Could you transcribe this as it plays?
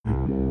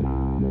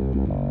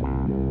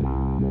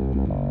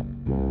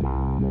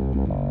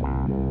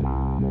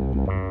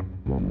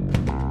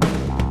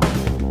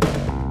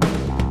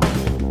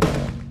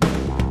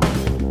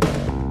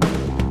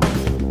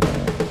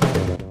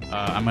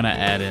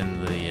add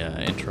in the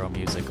intro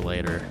music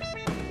later.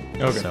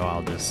 Okay. So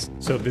I'll just...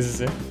 So this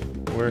is it?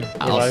 We're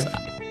live?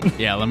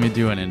 Yeah, let me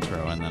do an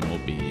intro and then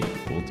we'll do the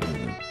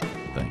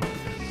thing.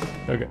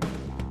 Okay.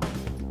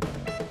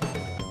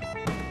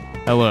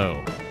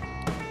 Hello.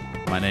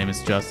 My name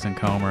is Justin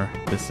Comer.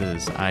 This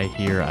is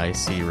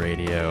iHearIC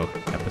Radio,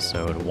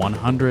 episode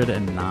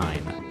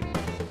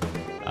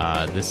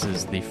 109. This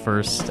is the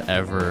first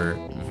ever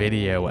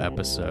video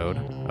episode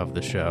of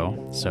the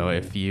show. So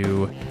if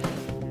you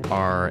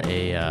are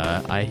a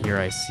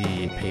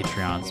iHearIC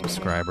Patreon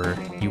subscriber,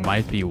 you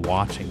might be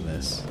watching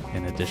this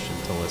in addition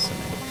to listening.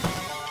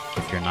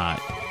 If you're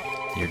not,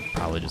 you're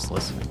probably just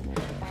listening.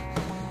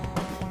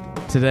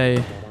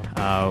 Today,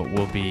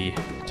 we'll be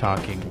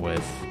talking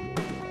with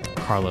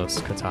Carlos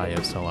Cotallo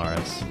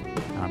Solares.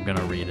 I'm going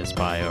to read his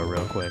bio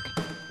real quick.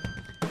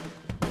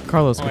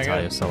 Carlos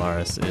Cotallo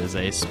Solares is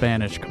a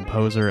Spanish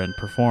composer and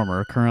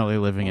performer currently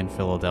living in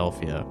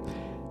Philadelphia.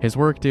 His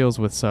work deals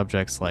with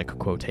subjects like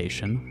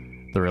quotation,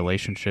 the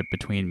relationship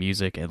between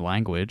music and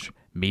language,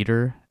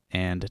 meter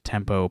and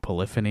tempo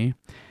polyphony,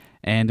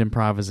 and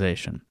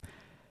improvisation.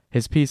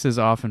 His pieces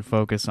often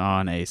focus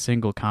on a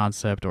single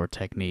concept or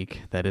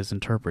technique that is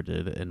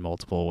interpreted in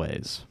multiple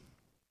ways.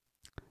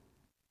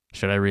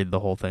 Should I read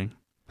the whole thing?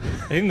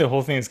 I think the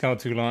whole thing is kind of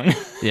too long.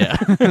 Yeah.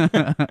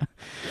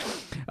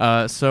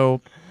 So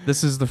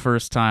this is the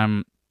first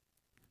time.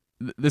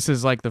 This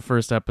is like the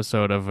first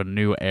episode of a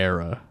new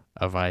era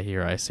of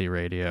iHearIC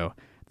Radio.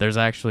 There's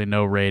actually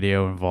no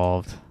radio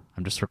involved.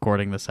 I'm just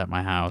recording this at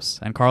my house,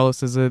 and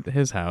Carlos is at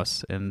his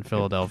house in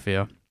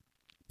Philadelphia.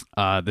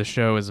 The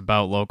show is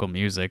about local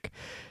music,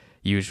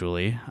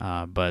 usually,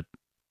 but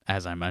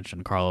as I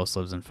mentioned, Carlos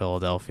lives in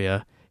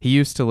Philadelphia. He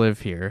used to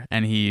live here,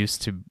 and he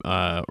used to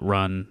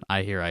run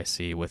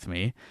iHearIC with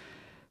me,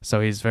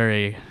 so he's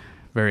very,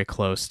 very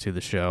close to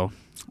the show.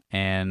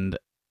 And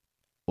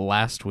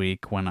last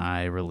week, when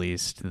I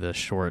released the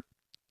short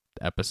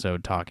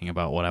episode talking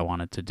about what I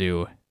wanted to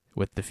do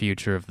with the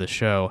future of the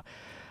show,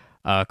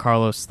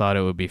 Carlos thought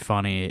it would be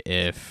funny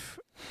if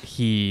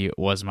he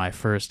was my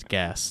first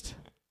guest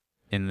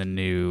in the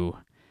new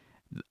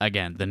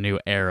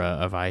era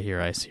of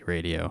iHearIC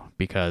Radio,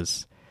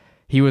 because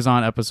he was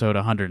on episode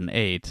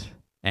 108,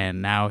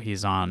 and now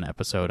he's on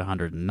episode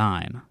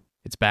 109.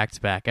 It's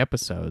back-to-back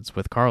episodes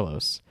with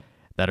Carlos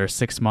that are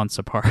 6 months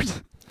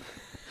apart.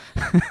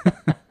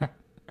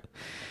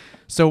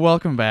 So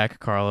welcome back,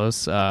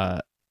 Carlos.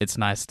 It's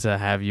nice to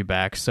have you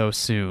back so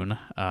soon,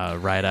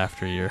 right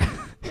after your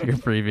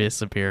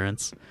previous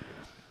appearance.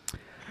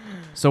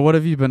 So what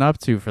have you been up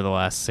to for the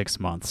last 6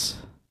 months?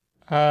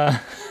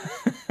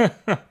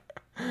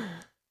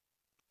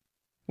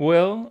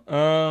 Well,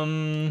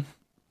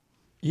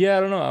 yeah,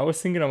 I don't know. I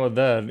was thinking about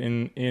that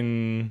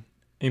in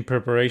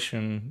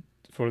preparation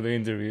for the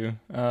interview.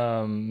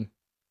 I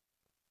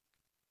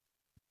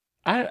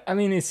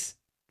mean, it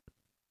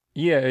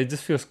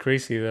just feels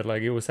crazy that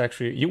like it was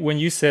actually when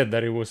you said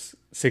that it was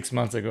 6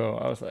 months ago,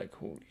 I was like,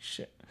 holy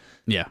shit.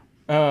 Yeah.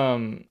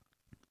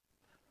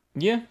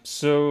 Yeah.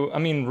 So I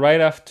mean,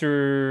 right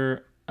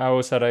after I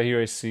was at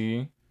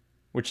iHearIC,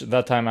 which at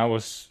that time I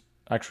was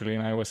actually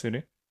in Iowa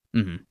City.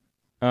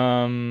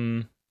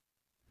 Mm-hmm.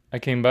 I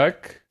came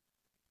back.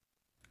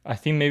 I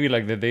think maybe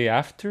like the day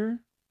after,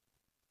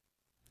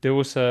 there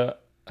was a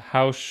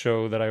house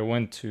show that I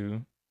went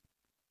to,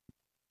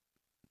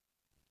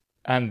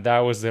 and that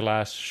was the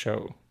last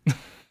show.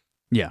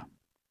 Yeah.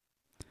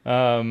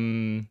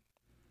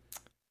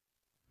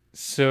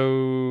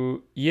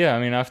 So yeah, I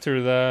mean,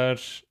 after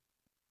that,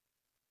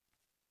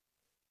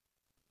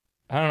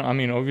 I don't know. I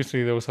mean,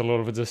 obviously there was a lot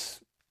of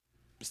just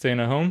staying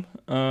at home.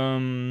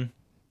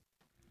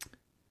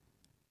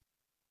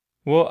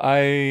 Well,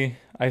 I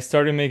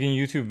started making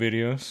YouTube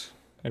videos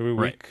every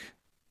week.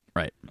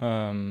 Right.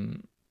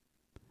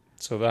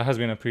 So that has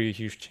been a pretty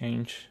huge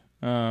change.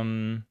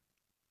 So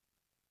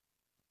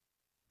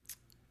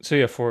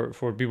yeah, for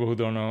people who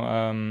don't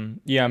know,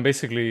 yeah, I'm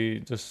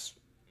basically just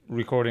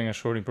recording a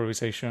short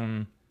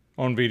improvisation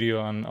on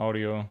video and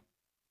audio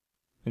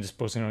and just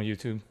posting on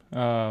YouTube.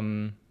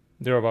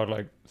 They're about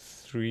like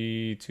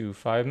 3 to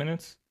 5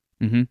 minutes.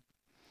 Mm-hmm.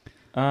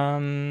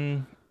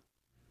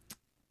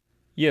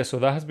 Yeah, so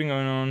that has been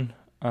going on.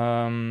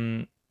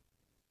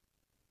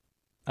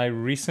 I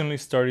recently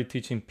started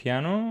teaching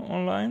piano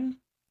online.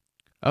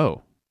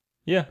 Oh.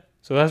 Yeah,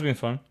 so that has been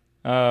fun.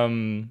 I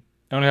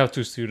only have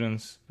 2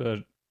 students,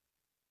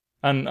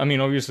 and I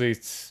mean, obviously,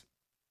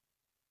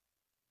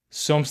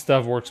 some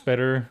stuff works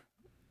better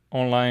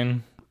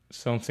online.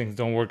 Some things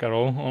don't work at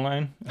all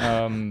online.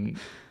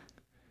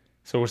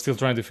 So we're still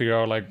trying to figure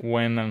out like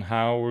when and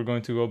how we're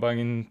going to go back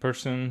in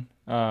person.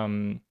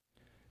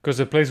 Because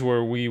the place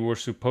where we were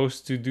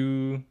supposed to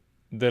do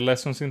the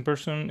lessons in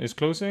person is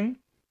closing.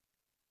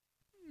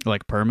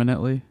 Like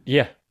permanently?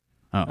 Yeah.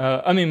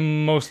 Oh. I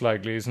mean, most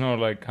likely. It's not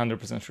like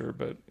 100% sure,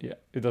 but yeah,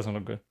 it doesn't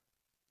look good.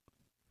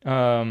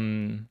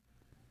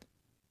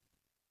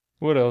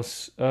 What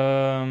else?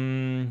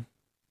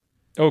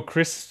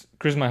 Chris,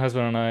 my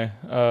husband, and I.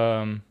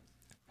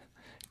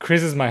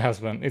 Chris is my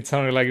husband. It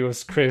sounded like it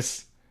was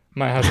Chris,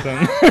 my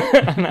husband,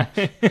 and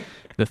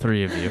The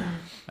three of you.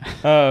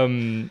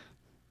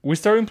 We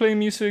started playing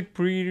music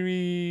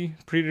pretty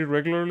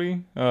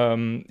regularly.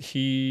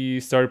 He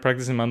started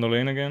practicing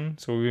mandolin again,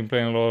 so we've been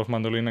playing a lot of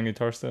mandolin and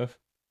guitar stuff.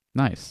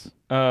 Nice.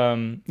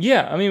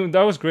 Yeah, I mean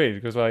that was great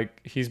because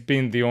like he's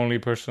been the only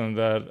person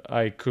that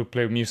I could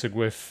play music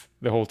with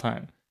the whole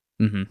time.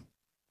 Mm-hmm.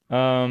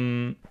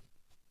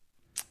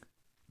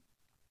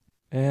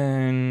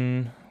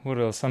 And what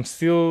else? I'm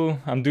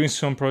doing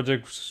some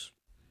projects,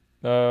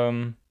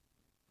 like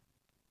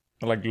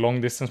long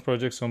distance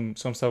projects. Some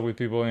stuff with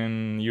people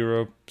in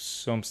Europe,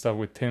 some stuff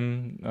with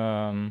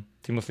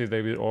Timothy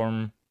David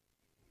Orm,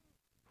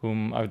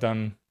 whom I've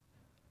done,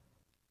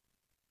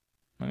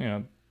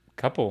 a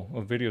couple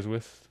of videos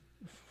with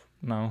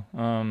now.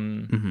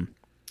 Mm-hmm.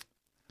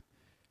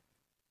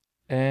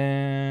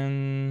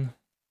 And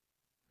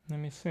let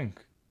me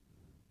think.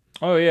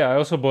 Oh yeah, I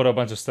also bought a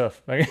bunch of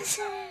stuff. I guess.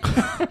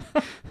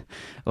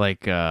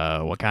 Like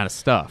what kind of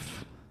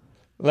stuff?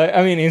 Like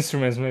I mean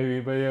instruments maybe,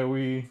 but yeah,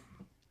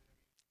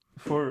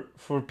 for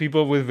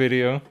people with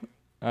video,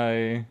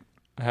 I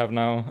have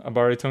now a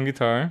baritone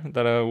guitar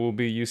that I will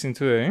be using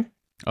today.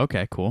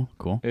 Okay, cool.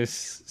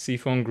 It's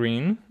Seafoam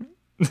Green.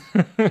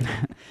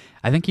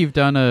 I think you've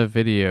done a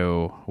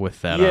video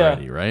with that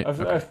already, right?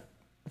 I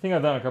think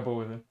I've done a couple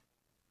with it.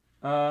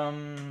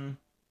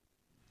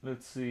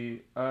 Let's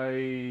see.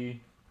 I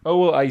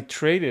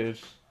traded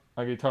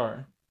a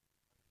guitar.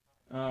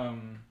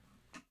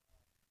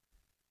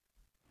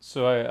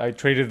 So I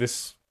traded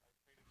this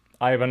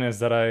Ibanez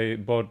that I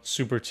bought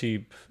super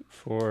cheap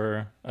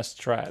for a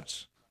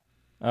Strat.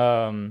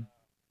 And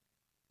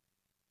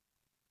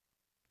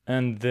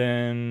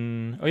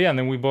then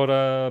we bought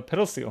a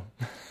pedal steel.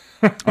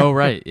 Oh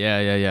right,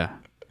 yeah.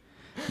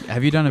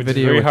 Have you done a Which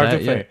video is very with hard that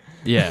to play.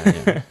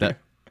 Yeah.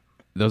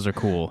 Those are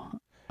cool.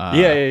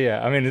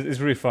 Yeah. I mean, it's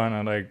really fun.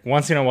 And like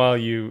once in a while,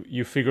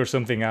 you figure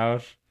something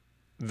out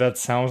that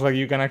sounds like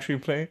you can actually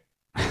play.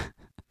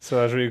 So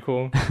that's really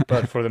cool.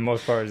 But for the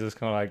most part, it's just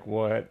kind of like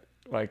what,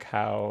 like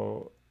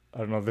how, I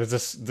don't know.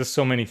 There's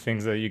so many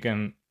things that you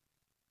can.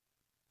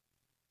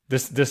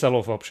 There's a lot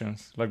of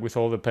options, like with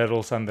all the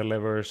pedals and the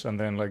levers, and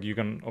then like you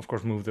can of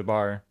course move the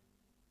bar.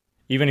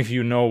 Even if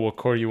you know what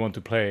chord you want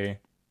to play,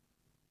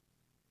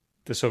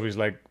 there's always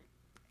like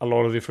a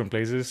lot of different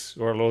places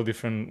or a lot of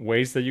different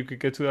ways that you could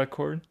get to that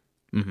chord.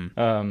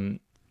 Mm-hmm.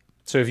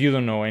 So if you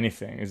don't know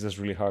anything, it's just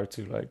really hard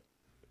to like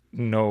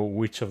know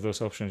which of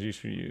those options you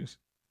should use.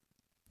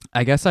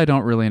 I guess I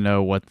don't really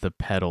know what the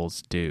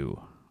pedals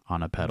do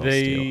on a pedal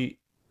steel.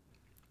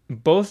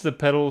 Both the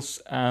pedals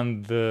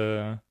and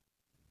the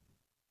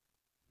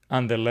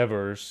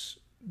levers,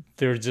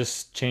 they're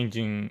just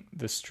changing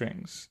the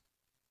strings.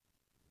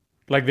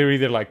 Like they're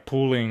either like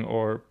pulling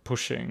or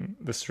pushing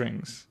the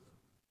strings.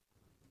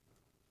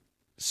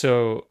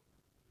 So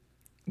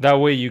that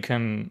way you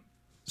can,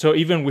 so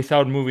even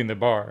without moving the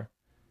bar,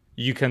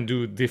 you can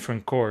do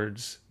different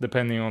chords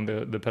depending on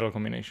the pedal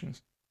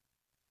combinations.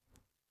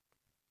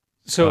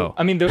 So,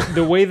 I mean,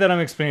 the way that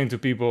I'm explaining to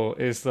people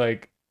is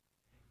like,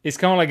 it's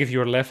kind of like if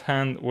your left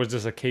hand was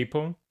just a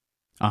capo.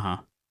 Uh-huh.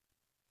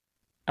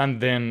 And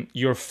then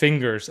your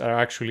fingers are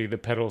actually the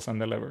pedals and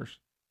the levers.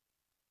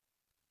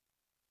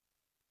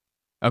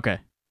 Okay.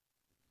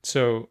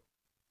 So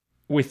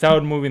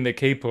without moving the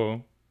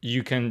capo,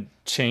 you can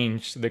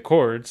change the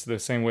chords the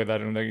same way that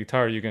on the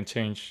guitar you can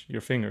change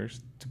your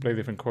fingers to play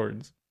different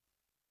chords.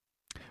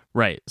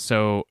 Right.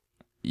 So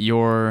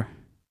your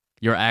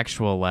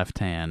actual left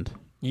hand,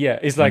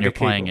 it's when like you're a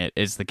capo. playing it,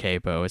 is the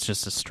capo. It's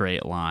just a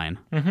straight line.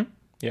 Mm-hmm.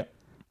 Yeah.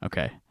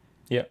 Okay.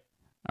 Yeah.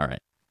 All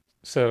right.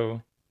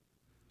 So,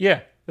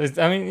 yeah.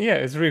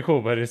 It's really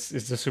cool, but it's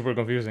just super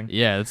confusing.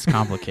 Yeah, it's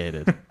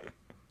complicated.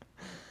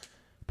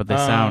 But they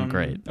sound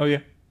great. Oh yeah,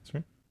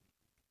 sorry.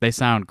 They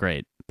sound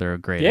great. They're a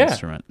great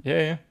instrument.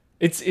 Yeah.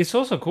 It's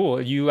also cool.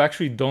 You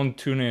actually don't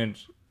tune it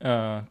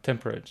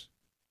temperate.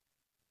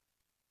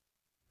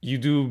 You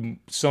do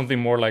something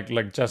more like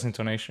jazz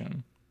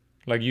intonation.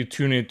 Like you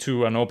tune it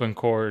to an open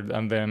chord,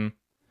 and then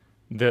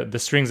the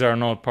strings are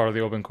not part of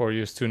the open chord.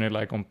 You just tune it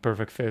like on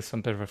perfect fifths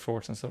and perfect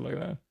fourths and stuff like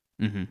that.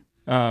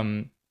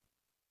 Mm-hmm.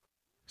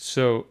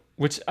 So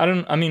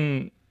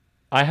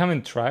I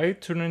haven't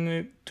tried tuning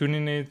it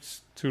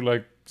to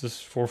like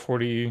just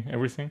 440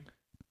 everything,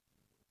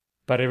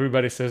 but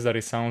everybody says that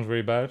it sounds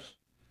very bad.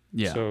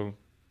 Yeah. So,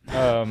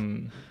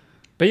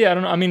 but yeah, I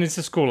don't know. I mean, it's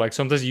just cool. Like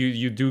sometimes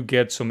you do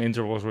get some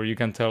intervals where you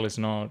can tell it's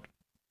not.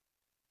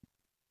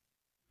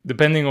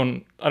 Depending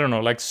on, I don't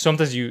know, like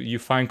sometimes you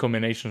find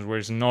combinations where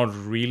it's not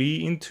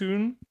really in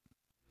tune,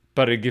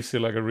 but it gives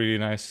it like a really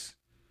nice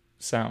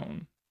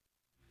sound.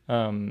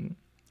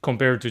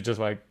 Compared to just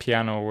like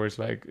piano where it's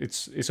like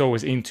it's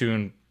always in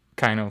tune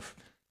kind of.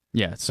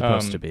 Yeah, it's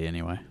supposed to be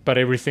anyway. But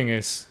everything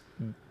is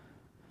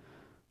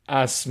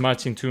as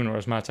much in tune or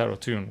as much out of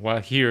tune.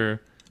 While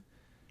here,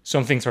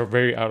 some things are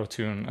very out of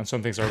tune and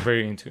some things are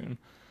very in tune.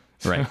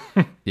 Right.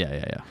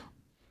 Yeah.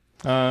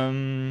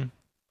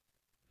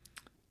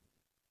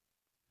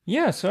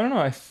 Yeah, so I don't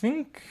know. I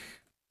think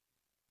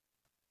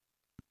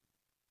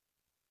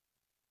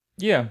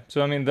Yeah,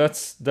 so I mean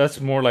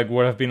that's more like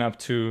what I've been up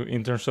to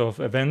in terms of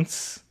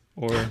events,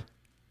 or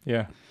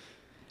yeah,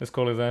 let's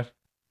call it that.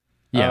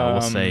 Yeah,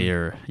 we'll say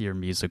Um, your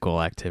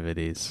musical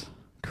activities,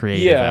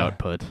 creative yeah,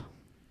 output.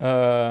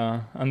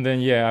 and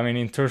then yeah, I mean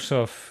in terms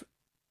of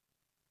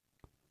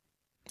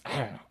I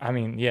don't know, I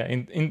mean yeah,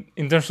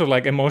 in terms of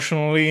like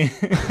emotionally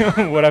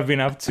what I've been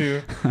up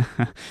to,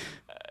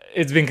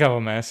 it's been kind of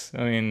a mess.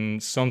 I mean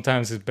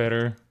sometimes it's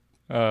better,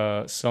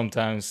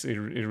 sometimes it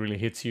really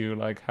hits you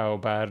like how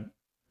bad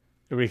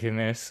everything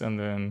is, and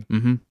then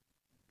Mm-hmm.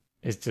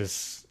 it's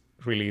just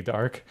really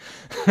dark.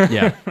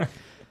 Yeah.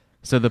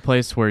 So the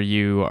place where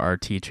you are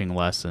teaching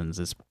lessons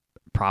is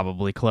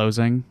probably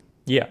closing.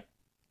 Yeah.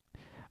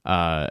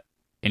 Uh,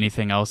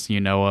 anything else you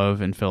know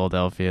of in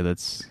Philadelphia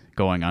that's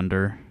going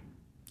under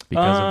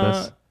because of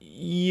this?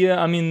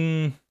 Yeah, I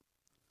mean,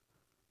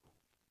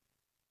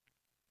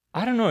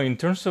 I don't know. In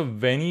terms of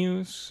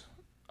venues,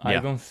 I Yeah.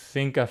 don't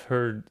think I've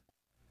heard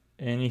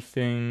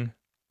anything.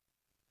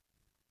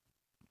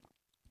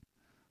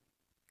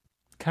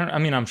 I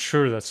mean, I'm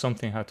sure that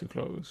something had to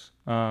close.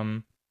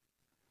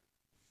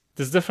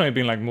 There's definitely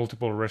been like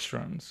multiple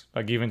restaurants,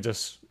 like even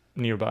just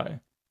nearby,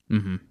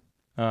 Mm-hmm.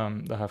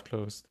 that have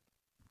closed.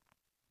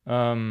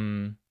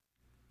 Um,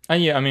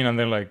 and yeah, I mean, and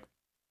then like,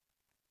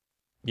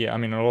 yeah, I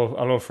mean, a lot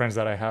of friends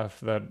that I have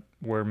that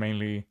were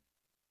mainly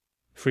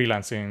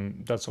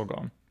freelancing, that's all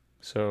gone.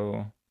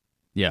 So,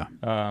 Yeah.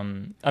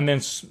 and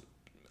then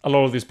a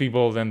lot of these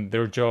people, then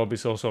their job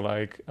is also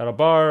like at a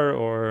bar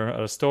or at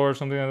a store or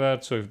something like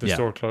that. So if the Yeah.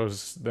 store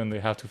closes, then they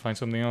have to find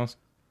something else.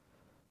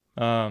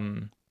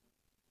 Um,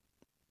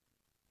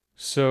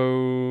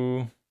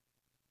 so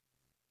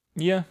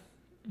yeah,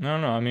 I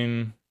don't know. I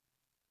mean,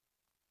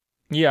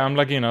 yeah, I'm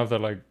lucky enough that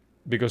like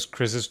because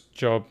Chris's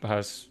job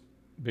has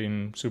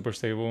been super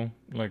stable,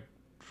 like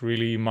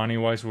really money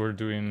wise, we're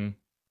doing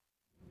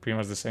pretty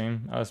much the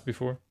same as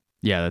before.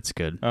 Yeah, that's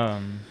good.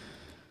 Um,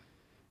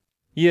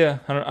 yeah,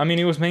 I mean,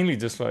 it was mainly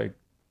just like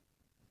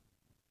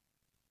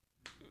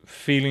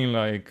feeling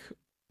like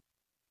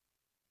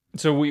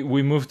so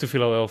we moved to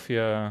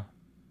Philadelphia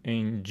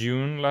in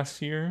June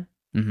last year.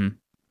 Mm-hmm.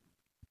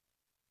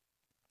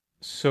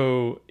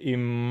 So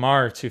in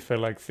March, it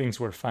felt like things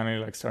were finally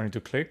like starting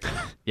to click.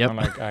 Yep. And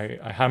like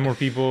I had more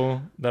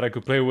people that I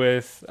could play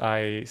with.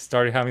 I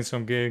started having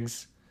some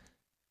gigs.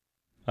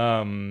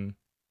 Um,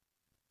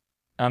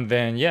 and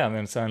then yeah, and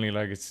then suddenly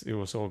like it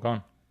was all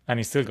gone, and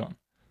it's still gone.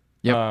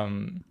 Yep.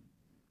 Um,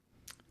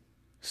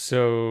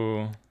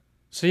 so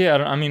so yeah,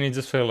 I mean, it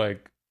just felt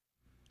like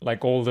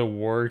all the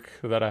work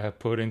that I had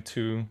put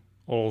into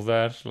all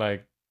that,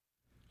 like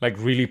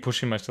really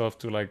pushing myself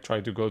to like try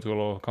to go to a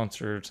lot of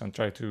concerts and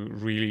try to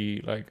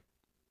really like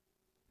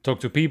talk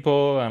to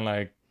people, and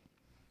like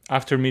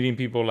after meeting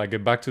people like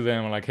get back to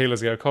them and like, hey,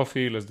 let's get a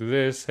coffee, let's do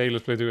this, hey,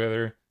 let's play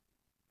together.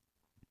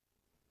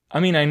 I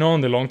mean, I know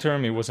in the long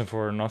term it wasn't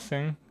for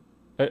nothing.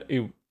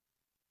 It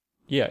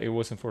Yeah, it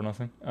wasn't for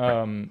nothing.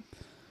 Right.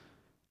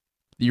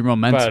 Your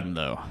momentum, But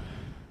though.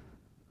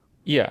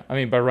 yeah, I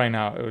mean, but right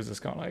now it was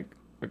just kind of like,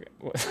 okay,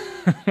 what?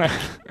 Like,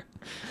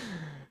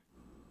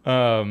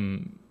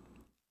 um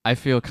I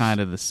feel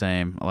kind of the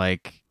same.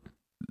 Like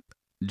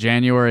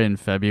January and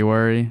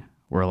February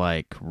were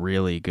like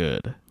really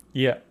good.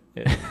 yeah,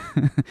 yeah,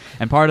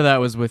 And part of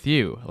that was with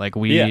you. Like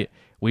yeah,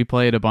 we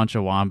played a bunch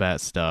of Wombat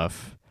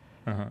stuff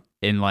uh-huh,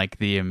 in like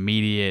the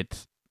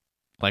immediate,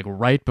 like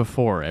right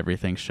before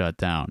everything shut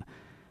down.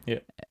 yeah,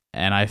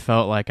 And I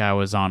felt like I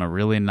was on a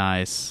really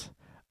nice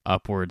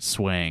upward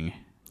swing,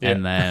 yeah.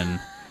 and then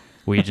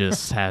we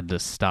just had to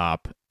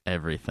stop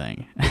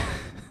everything.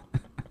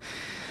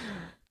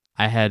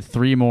 I had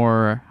 3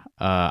 more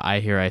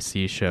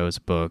iHearIC shows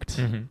booked,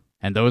 Mm-hmm.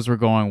 and those were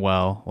going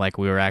well. Like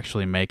we were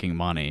actually making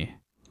money,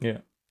 Yeah.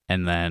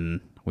 and then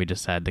we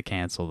just had to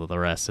cancel the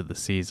rest of the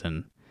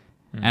season.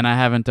 Mm-hmm. And I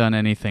haven't done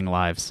anything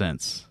live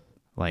since.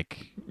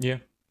 Like Yeah.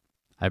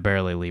 I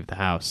barely leave the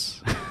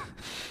house.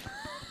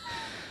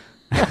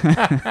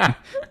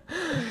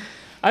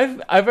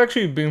 I've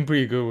actually been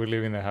pretty good with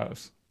leaving the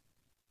house.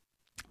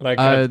 Like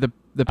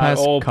The past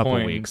all couple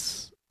points,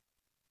 weeks.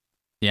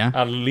 Yeah.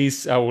 at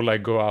least I would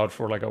like go out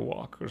for like a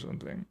walk or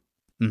something.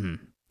 Mm-hmm.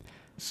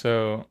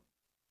 So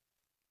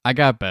I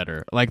got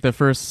better. Like the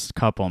first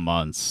couple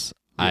months,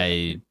 yeah.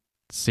 I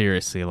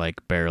seriously like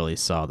barely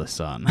saw the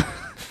sun.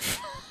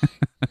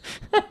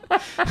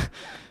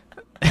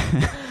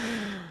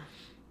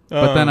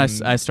 But then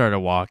I started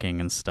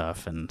walking and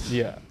stuff, and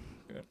yeah.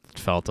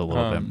 felt a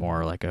little bit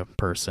more like a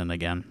person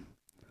again.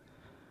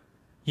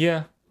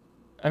 Yeah.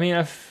 I mean,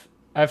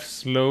 I've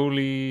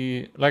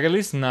slowly, like, at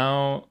least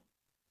now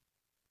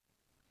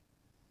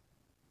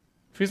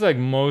feels like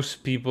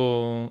most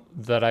people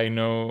that I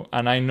know,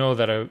 and I know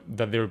that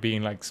they're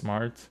being like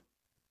smart.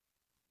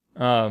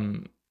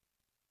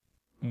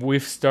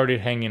 We've started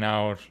hanging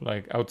out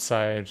like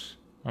outside,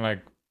 like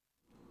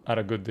at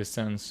a good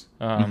distance.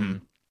 Mm-hmm.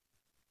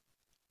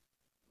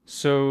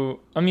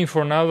 So I mean,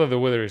 for now that the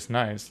weather is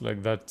nice,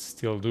 like that's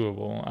still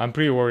doable. I'm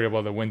pretty worried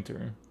about the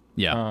winter.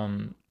 Yeah.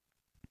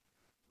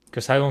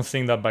 Because I don't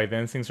think that by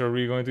then things are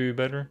really going to be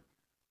better.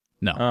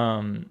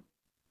 No.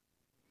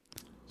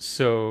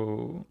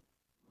 So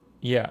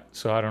yeah,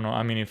 so I don't know.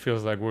 I mean, it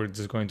feels like we're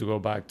just going to go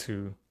back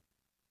to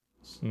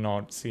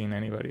not seeing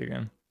anybody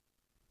again.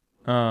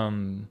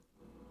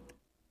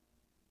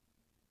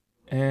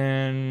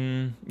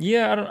 And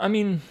yeah, I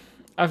mean,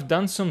 I've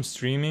done some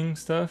streaming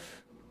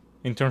stuff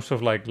in terms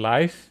of like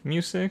live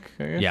music,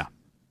 I guess. Yeah.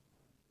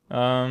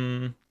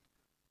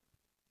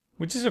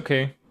 Which is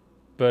okay,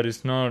 but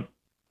it's not.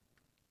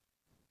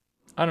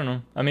 I don't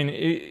know. I mean,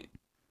 it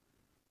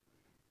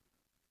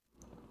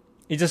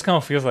just kind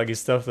of feels like it's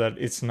stuff that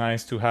it's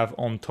nice to have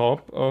on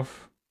top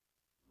of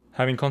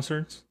having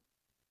concerts.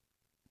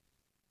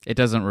 It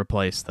doesn't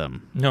replace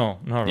them. No,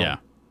 not at Yeah. all.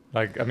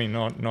 Like, I mean,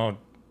 not,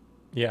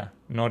 yeah,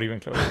 not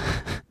even close.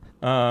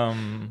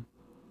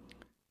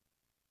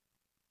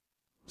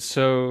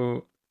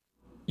 So,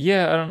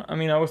 yeah, I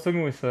mean, I was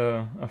talking with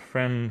a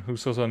friend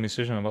who's also a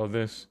musician about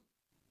this,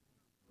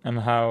 and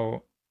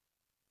how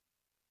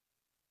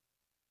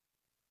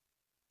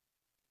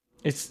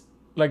it's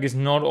like it's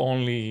not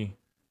only.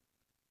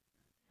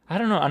 I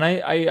don't know, and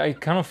I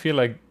kind of feel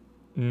like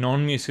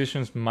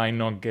non-musicians might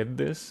not get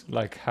this,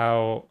 like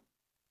how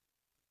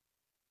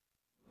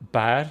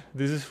bad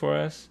this is for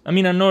us. I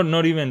mean, I'm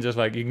not even just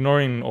like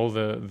ignoring all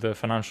the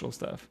financial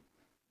stuff,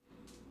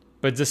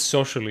 but just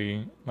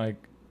socially, like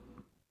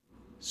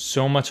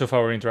so much of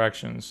our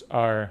interactions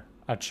are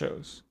at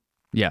shows.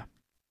 Yeah.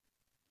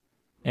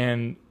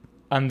 And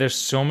there's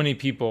so many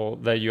people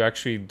that you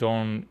actually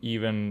don't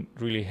even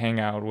really hang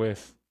out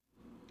with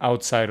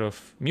outside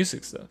of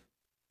music stuff.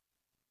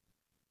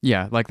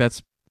 Yeah, like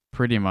that's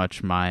pretty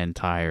much my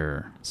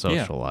entire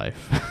social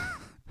life.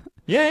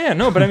 Yeah,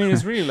 no, but I mean,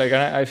 it's really like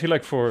I feel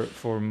like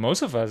for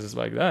most of us, it's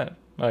like that.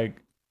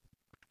 Like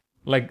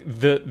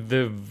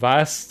the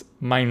vast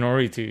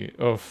minority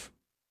of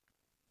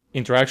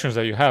interactions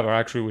that you have are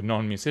actually with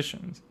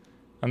non-musicians,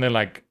 and then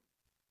like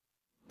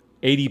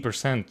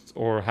 80%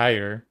 or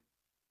higher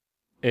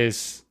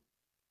is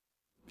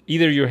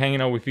either you're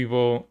hanging out with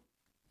people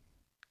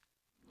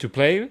to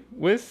play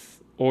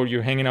with, or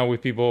you're hanging out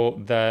with people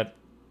that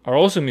are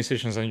also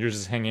musicians and you're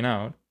just hanging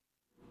out.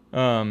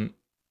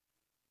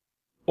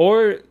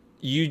 Or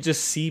you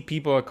just see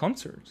people at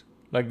concerts.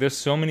 Like there's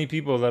so many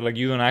people that like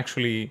you don't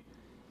actually.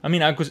 I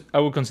mean, I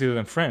would consider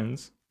them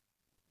friends,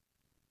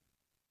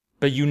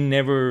 but you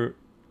never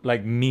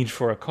like meet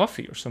for a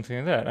coffee or something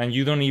like that, and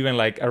you don't even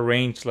like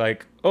arrange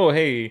like, oh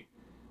hey,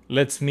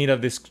 let's meet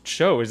at this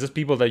show. It's just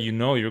people that you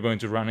know you're going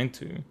to run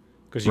into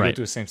because you go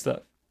to the same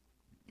stuff.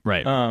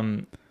 Right.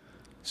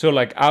 So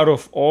like out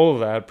of all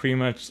that, pretty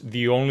much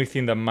the only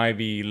thing that might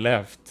be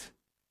left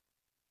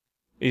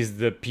is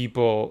the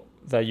people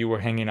that you were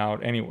hanging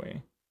out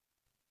anyway.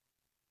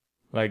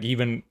 Like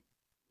even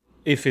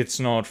if it's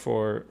not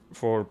for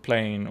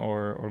playing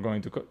or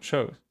going to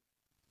shows.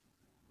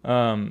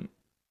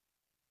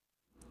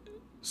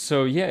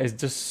 So yeah, it's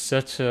just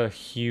such a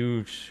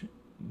huge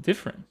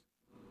difference.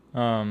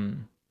 Because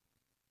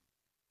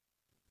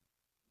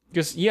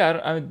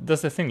yeah,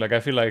 that's the thing. Like I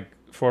feel like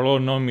for a lot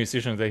of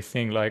non-musicians, they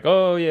think like,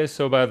 oh yeah, it's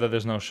so bad that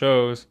there's no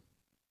shows,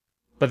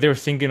 but they're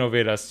thinking of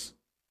it as.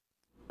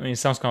 I mean, it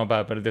sounds kind of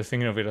bad, but they're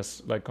thinking of it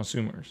as like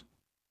consumers.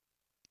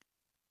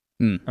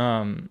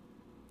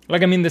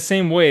 Like I mean, the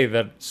same way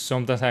that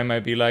sometimes I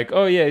might be like,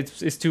 oh yeah,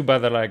 it's too bad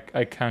that like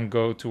I can't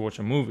go to watch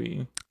a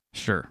movie.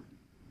 Sure.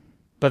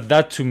 But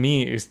that to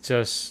me is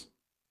just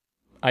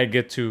I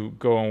get to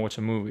go and watch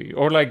a movie,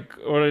 or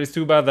it's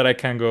too bad that I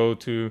can't go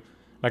to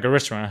like a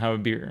restaurant and have a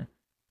beer.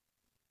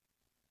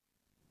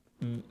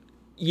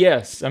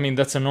 Yes, I mean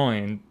that's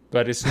annoying,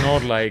 but it's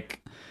not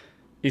like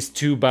it's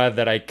too bad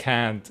that I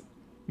can't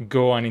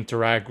go and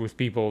interact with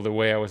people the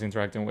way I was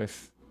interacting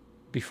with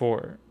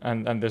before,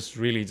 and there's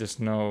really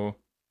just no.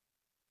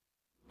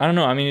 I don't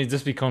know. I mean, it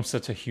just becomes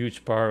such a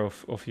huge part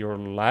of your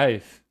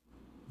life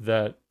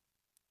that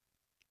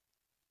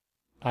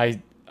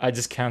I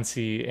just can't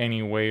see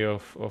any way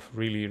of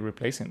really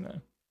replacing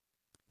that.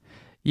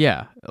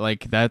 Yeah,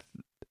 like that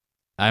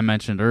I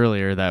mentioned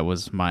earlier, that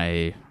was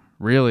my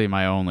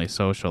only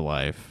social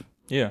life.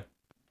 Yeah.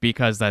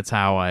 Because that's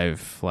how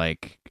I've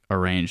like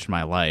arranged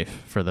my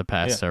life for the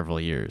past several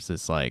years.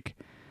 It's like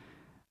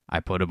I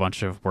put a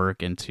bunch of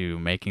work into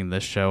making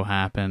this show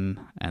happen,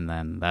 and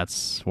then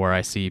that's where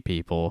I see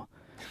people.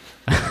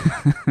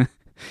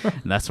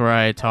 That's where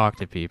I talk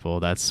to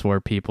people. That's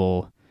where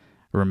people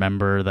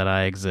remember that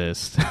I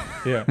exist.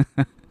 Yeah.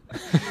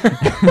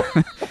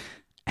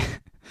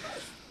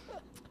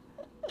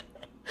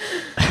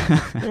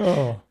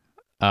 Oh.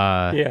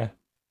 Yeah.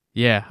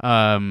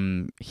 Yeah.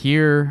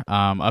 Here,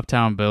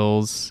 Uptown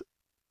Bills,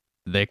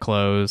 they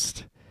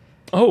closed.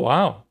 Oh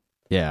wow.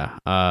 Yeah.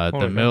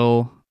 The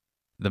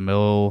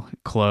mill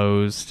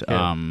closed.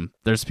 Yeah.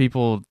 There's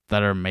people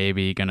that are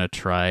maybe gonna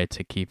try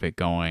to keep it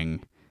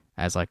going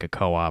as like a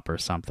co-op or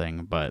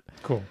something, but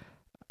cool.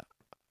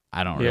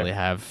 I don't really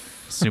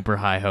have super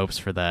high hopes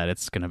for that.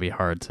 It's gonna be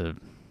hard to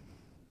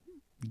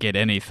get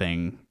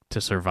anything to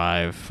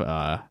survive,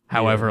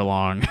 however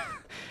long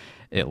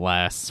it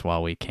lasts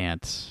while we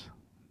can't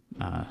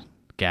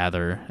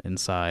gather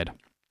inside.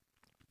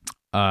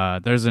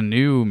 There's a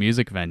new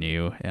music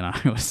venue in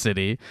Iowa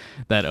City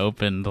that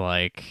opened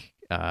like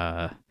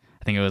I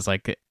think it was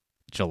like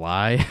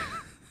July.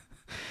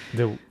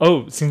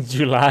 Since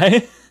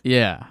July?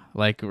 Yeah,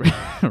 like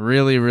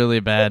really, really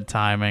bad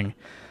timing.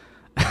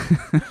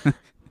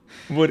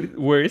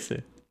 Where is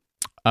it?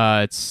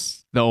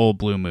 It's the old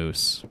Blue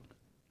Moose.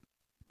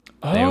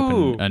 They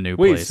opened a new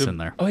place in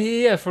there. Oh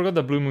yeah, I forgot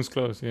that Blue Moose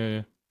closed.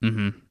 Yeah.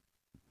 Mm-hmm.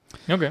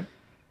 Okay.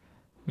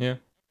 Yeah.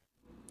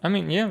 I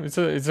mean, yeah, it's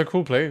a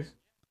cool place.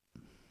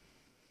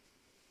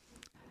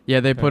 Yeah,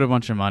 they put a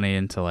bunch of money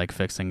into like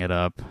fixing it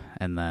up,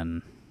 and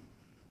then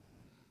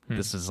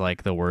this is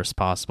like the worst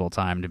possible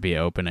time to be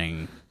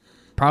opening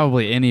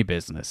probably any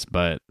business,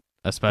 but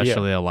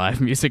especially a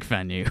live music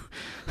venue.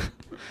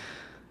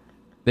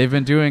 They've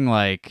been doing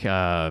like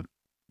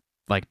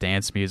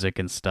dance music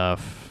and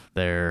stuff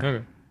there.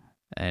 Okay.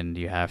 And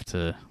you have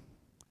to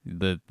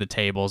the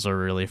tables are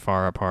really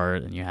far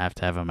apart and you have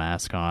to have a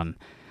mask on.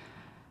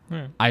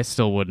 Yeah. I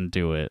still wouldn't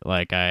do it.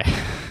 Like I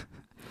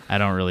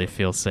don't really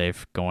feel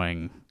safe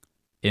going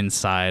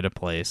inside a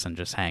place and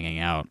just hanging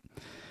out.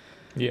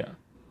 Yeah.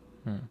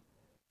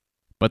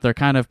 But they're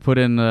kind of put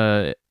in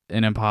an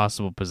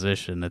impossible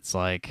position. It's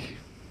like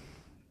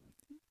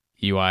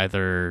you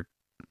either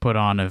put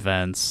on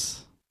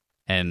events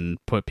and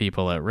put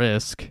people at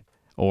risk,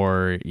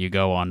 or you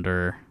go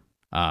under.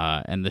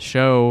 And the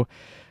show,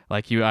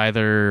 like, you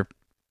either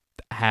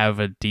have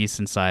a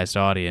decent sized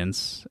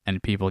audience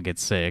and people get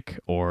sick,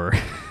 or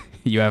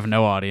you have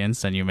no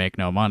audience and you make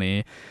no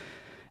money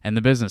and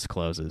the business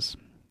closes.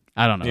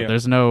 I don't know. Yeah.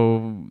 There's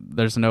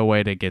no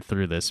way to get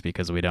through this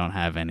because we don't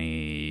have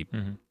any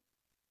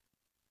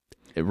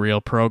real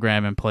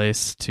program in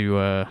place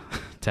to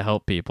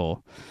help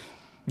people.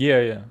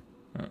 Yeah.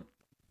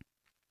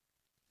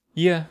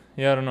 Yeah,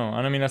 I don't know.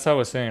 And I mean, as I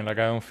was saying, like,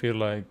 I don't feel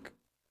like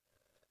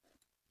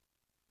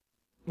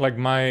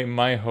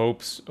my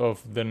hopes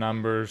of the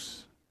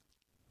numbers,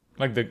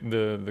 like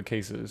the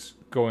cases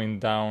going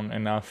down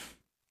enough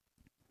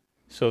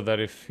so that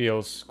it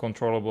feels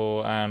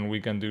controllable and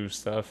we can do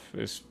stuff,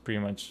 is pretty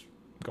much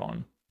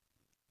gone.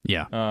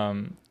 Yeah.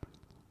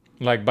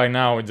 Like by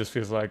now it just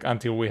feels like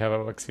until we have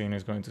a vaccine,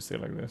 it's going to stay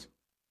like this.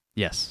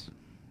 Yes.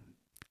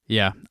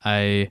 Yeah.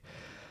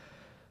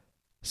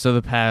 So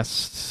the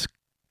past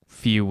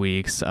few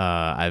weeks,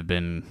 I've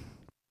been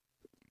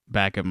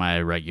back at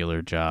my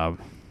regular job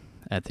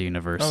at the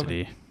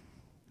university,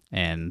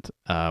 and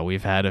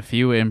we've had a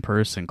few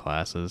in-person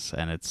classes,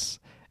 and it's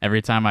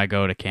every time I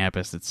go to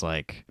campus, it's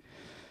like,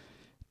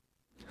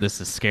 this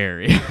is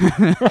scary.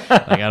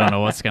 Like, I don't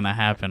know what's gonna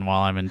happen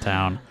while I'm in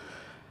town.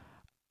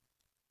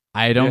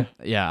 I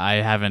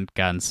haven't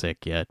gotten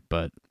sick yet,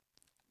 but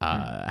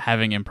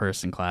having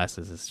in-person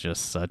classes is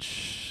just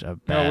such a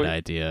bad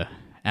idea.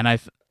 And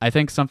I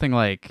think something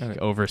like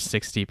over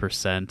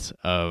 60%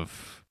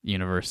 of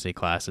university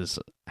classes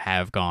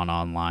have gone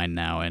online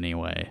now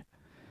anyway,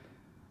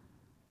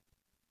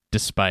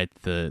 despite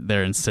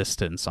their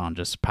insistence on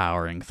just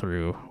powering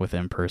through with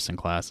in-person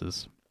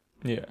classes.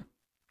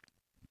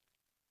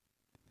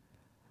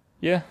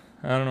 Yeah,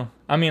 I don't know.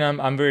 I mean,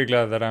 I'm very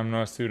glad that I'm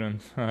not a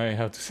student, I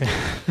have to say.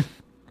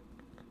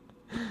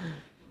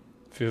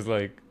 Feels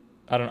like,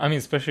 I mean,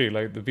 especially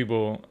like the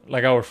people,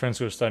 like our friends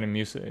who are studying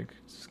music.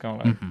 It's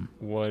kind of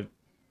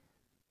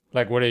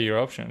like, what are your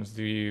options?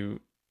 Do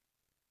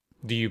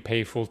you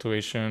pay full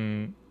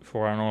tuition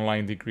for an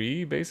online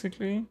degree,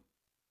 basically?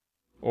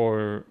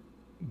 Or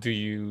do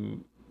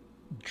you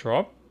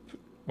drop?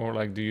 Or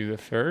like, do you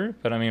defer?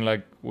 But I mean,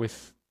 like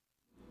if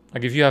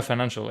you have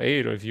financial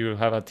aid, or if you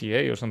have a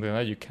TA or something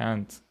like that, you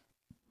can't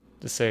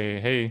just say,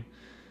 hey,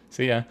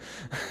 see ya.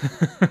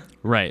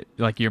 Right.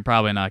 Like, you're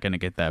probably not going to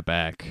get that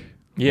back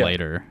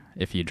later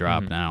if you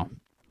drop now.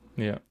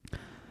 Yeah.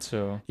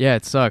 So. Yeah,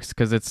 it sucks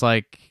because it's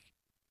like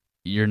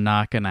you're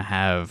not going to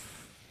have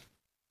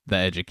the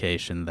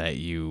education that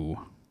you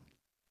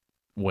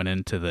went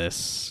into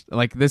this.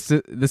 Like, this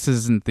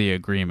isn't the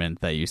agreement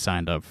that you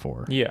signed up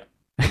for. Yeah.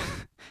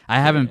 I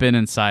haven't been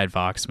inside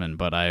Voxman,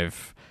 but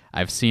I've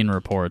seen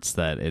reports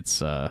that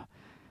it's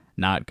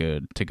not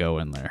good to go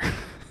in there.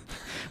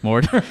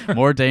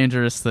 More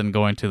dangerous than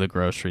going to the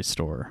grocery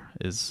store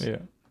is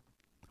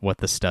what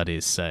the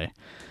studies say.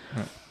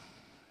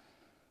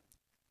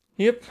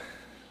 Yep.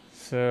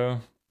 So,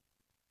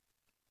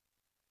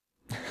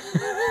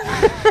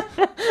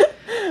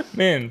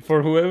 man,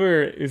 for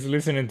whoever is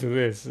listening to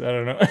this, I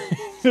don't know.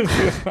 It just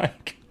feels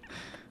like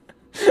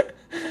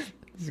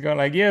it's going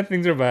like, yeah,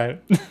 things are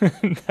bad.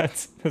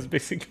 That's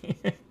basically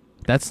it.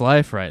 That's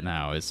life right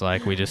now. It's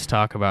like we just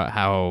talk about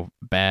how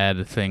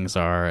bad things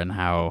are and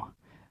how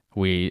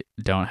we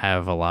don't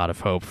have a lot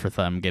of hope for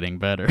them getting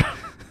better.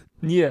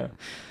 Yeah.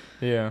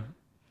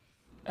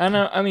 And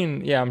I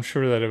mean, yeah, I'm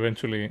sure that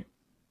eventually,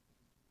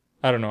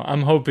 I don't know,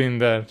 I'm hoping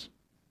that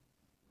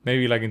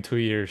maybe like in 2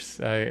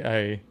 years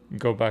I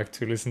go back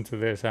to listen to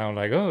this and I'm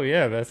like, oh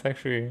yeah, that's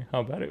actually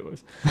how bad it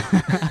was.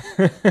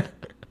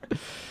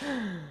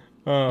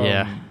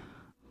 Yeah.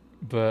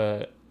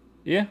 But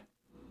yeah.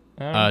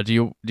 Do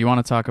you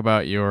want to talk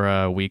about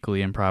your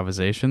weekly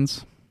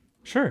improvisations?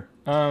 Sure.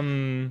 So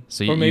Or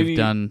you've maybe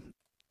done.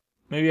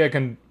 maybe I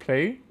can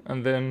play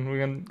and then we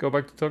can go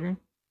back to talking.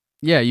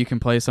 Yeah, you can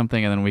play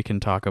something and then we can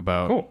talk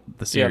about Cool.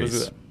 the Yeah, let's do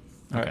series. that.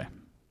 All right. Okay.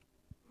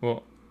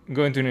 Well, I'm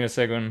going to need a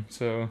second,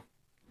 so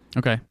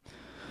Okay.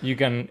 you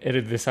can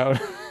edit this out.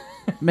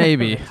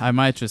 Maybe. I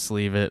might just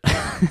leave it.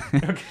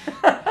 Okay.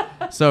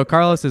 So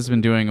Carlos has been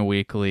doing a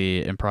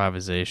weekly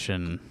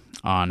improvisation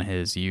on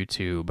his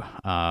YouTube.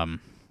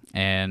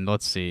 And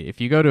let's see. If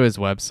you go to his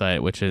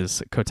website, which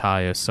is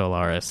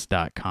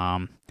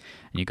cotallosolares.com,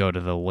 and you go to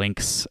the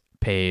links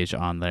page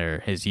on there,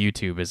 his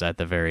YouTube is at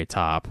the very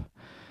top.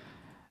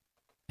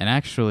 And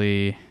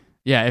actually,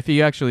 yeah, if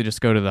you actually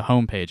just go to the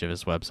homepage of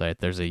his website,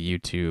 there's a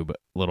YouTube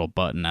little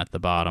button at the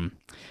bottom.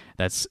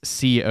 That's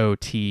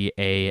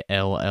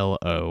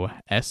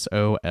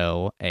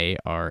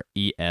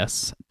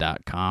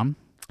COTALLOSOLARES.com.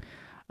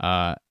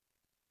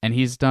 And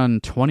he's done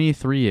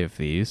 23 of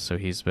these, so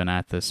he's been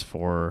at this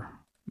for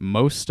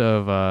most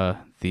of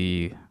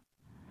the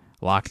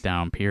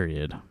lockdown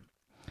period.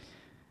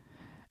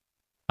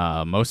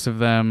 Most of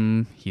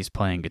them, he's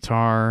playing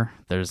guitar.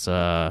 There's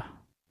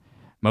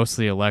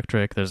mostly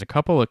electric. There's a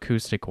couple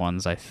acoustic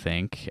ones, I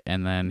think,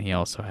 and then he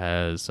also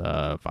has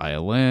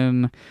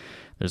violin.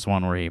 There's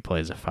one where he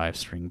plays a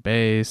 5-string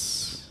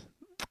bass.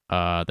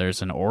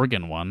 There's an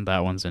organ one.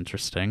 That one's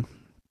interesting.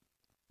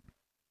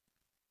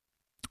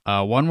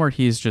 One where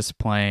he's just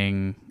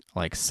playing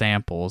like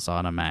samples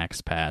on a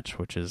max patch,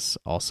 which is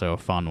also a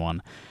fun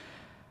one.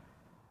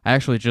 I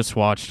actually just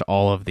watched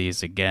all of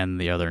these again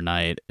the other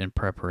night in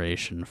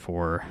preparation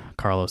for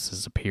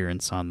Carlos's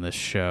appearance on this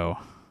show.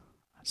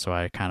 So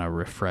I kind of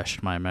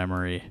refreshed my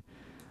memory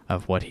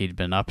of what he'd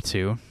been up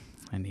to,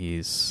 and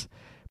he's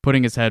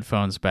putting his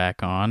headphones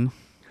back on.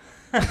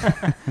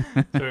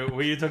 Sorry,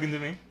 were you talking to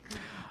me?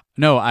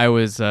 No, I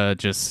was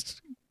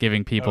just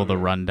giving people the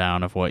Okay.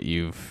 rundown of what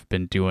you've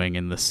been doing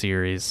in the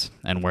series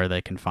and where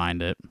they can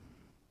find it.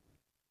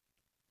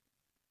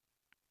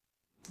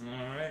 All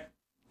right.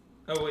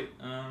 Oh wait.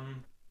 I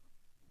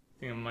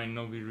think I might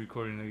not be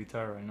recording the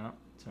guitar right now,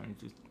 so I need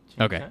to change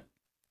Okay. that.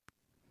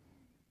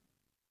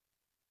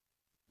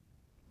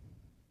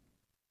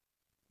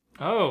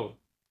 Oh.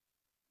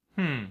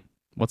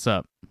 What's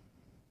up?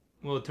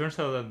 Well, it turns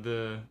out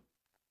that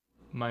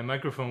my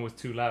microphone was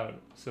too loud,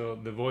 so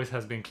the voice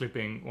has been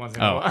clipping once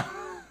in a while.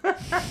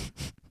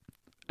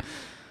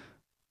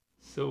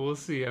 So we'll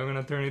see. I'm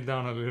gonna turn it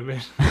down a little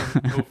bit.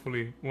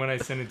 Hopefully, when I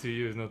send it to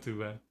you, it's not too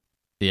bad.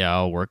 Yeah,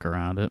 I'll work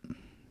around it.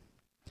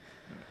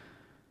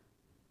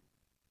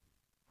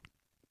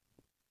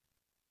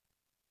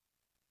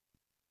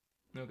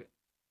 Okay.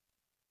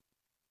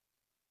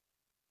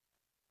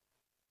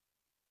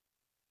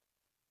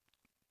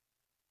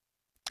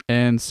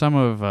 And some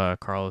of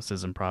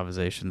Carlos's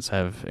improvisations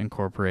have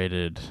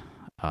incorporated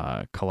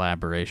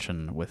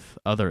collaboration with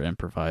other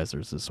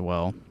improvisers as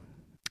well.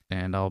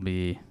 And I'll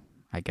be,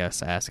 I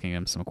guess, asking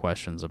him some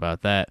questions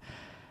about that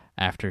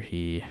after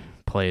he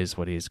plays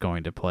what he's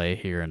going to play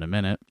here in a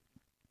minute.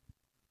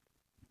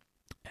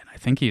 And I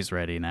think he's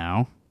ready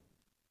now.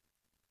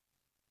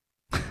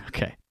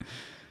 Okay.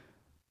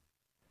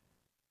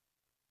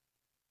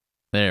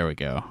 There we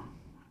go.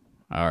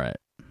 All right.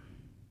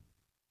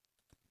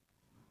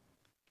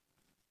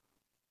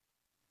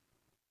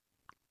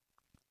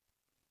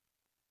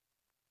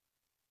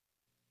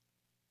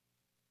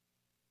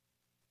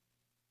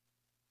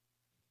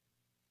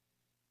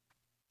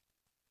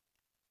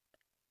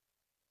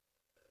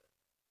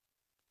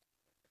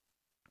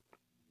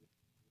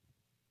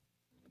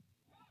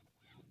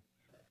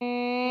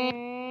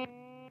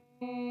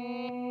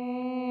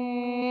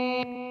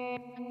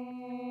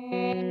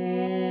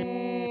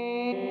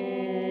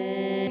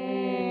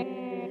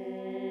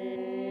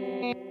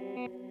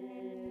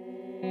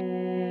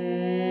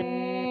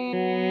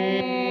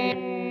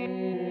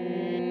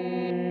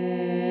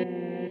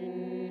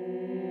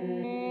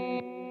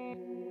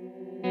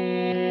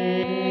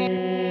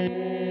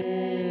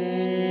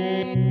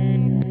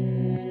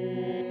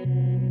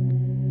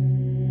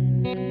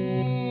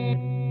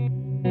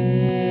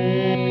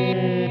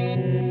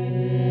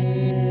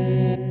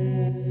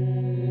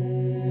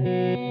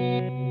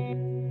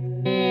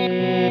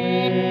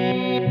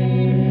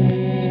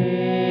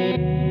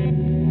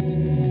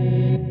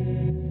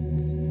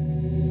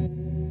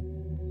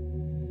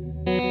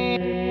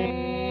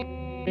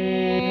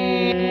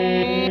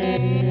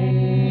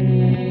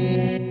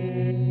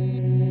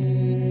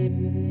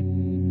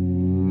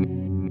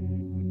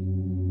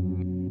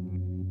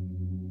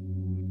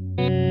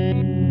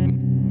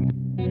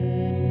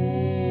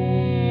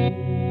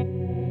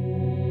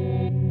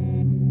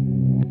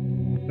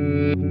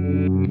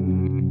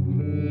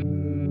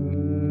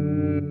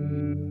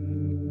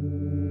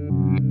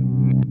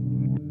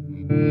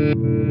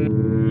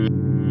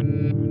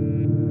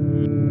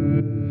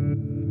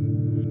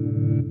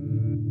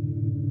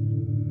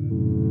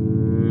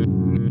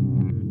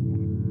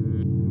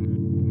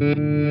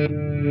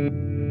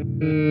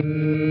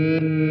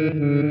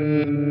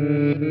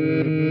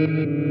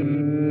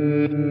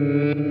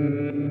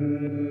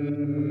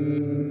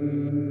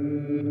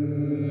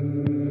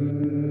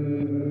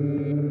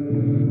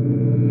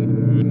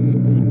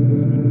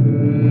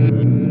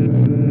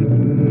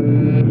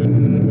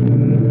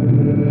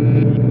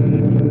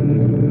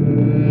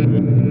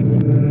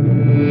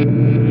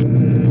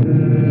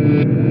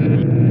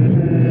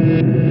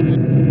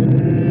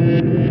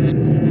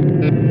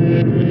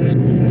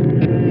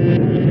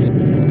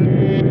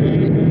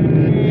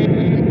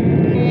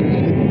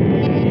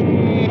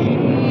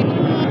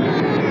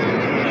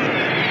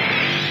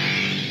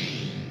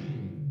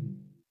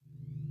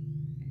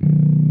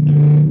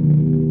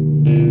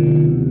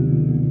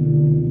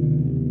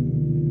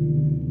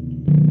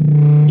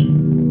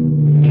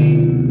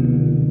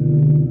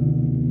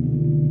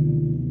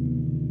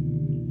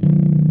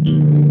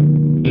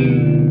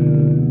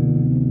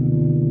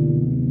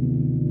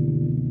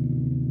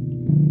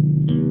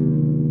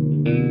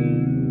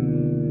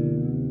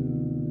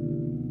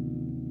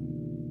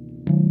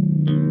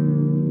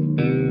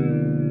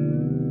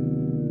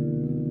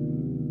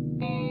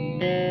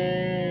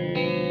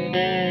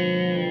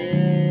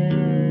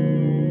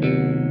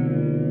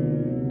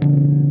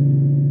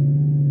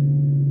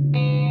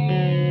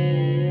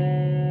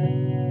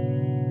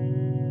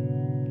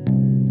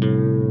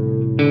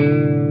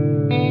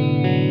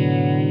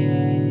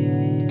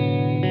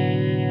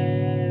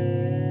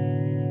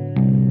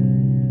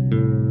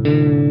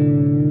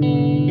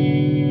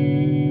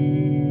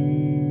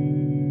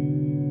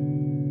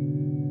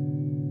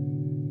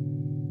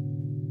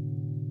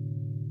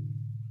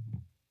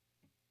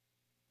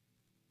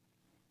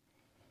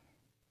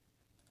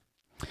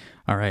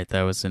 All right,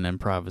 that was an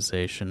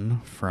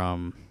improvisation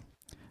from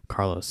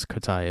Carlos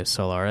Cotallo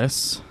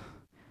Solares,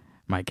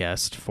 my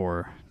guest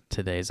for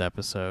today's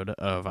episode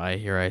of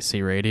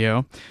iHearIC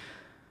Radio.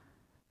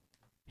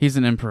 He's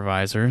an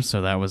improviser,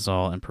 so that was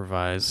all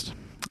improvised.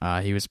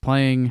 He was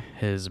playing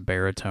his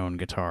baritone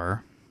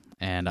guitar,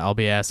 and I'll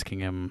be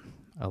asking him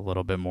a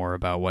little bit more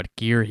about what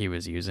gear he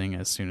was using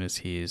as soon as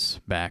he's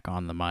back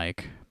on the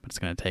mic. But it's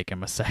going to take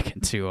him a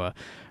second to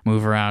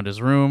move around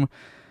his room,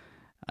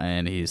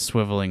 and he's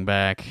swiveling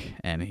back,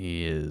 and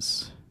he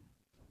is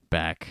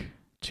back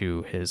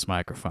to his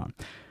microphone.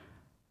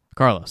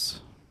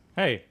 Carlos.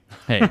 Hey.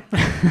 Hey.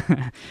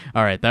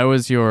 All right, that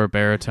was your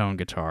baritone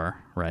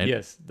guitar, right?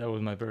 Yes, that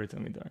was my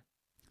baritone guitar.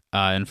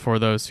 And for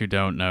those who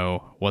don't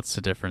know, what's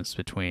the difference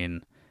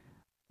between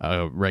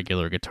a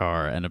regular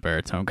guitar and a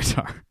baritone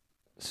guitar?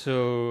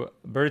 So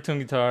baritone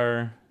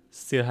guitar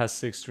still has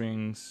 6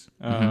 strings,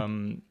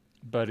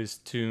 but is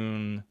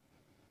tuned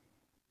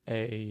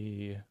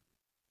a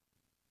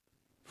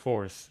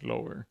fourth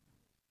lower.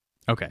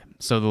 Okay,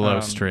 so the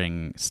low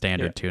string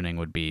standard tuning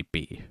would be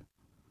B.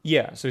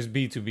 Yeah, so it's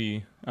B to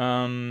B.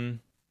 I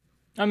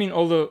mean,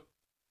 although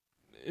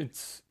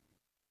it's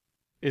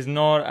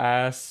not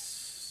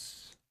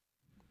as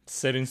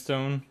set in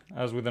stone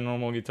as with a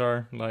normal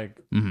guitar.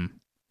 Like,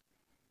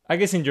 I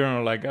guess in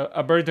general, like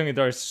a baritone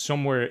guitar is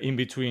somewhere in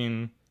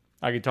between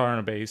a guitar and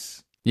a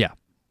bass. Yeah,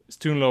 it's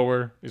tuned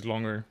lower, it's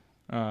longer.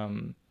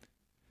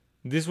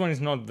 This one is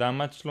not that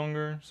much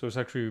longer, so it's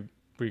actually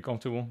pretty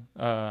comfortable,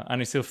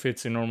 and it still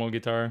fits in normal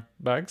guitar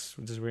bags,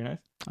 which is very nice.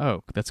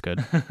 Oh, that's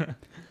good.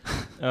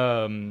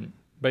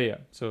 But yeah,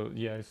 so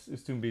yeah,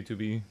 it's tuned B to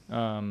B.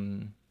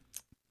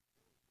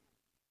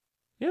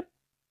 Yep.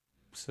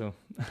 So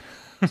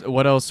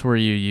what else were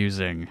you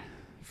using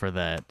for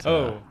that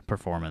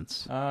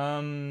performance?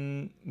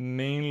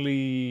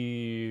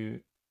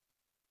 Mainly,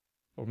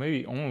 or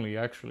maybe only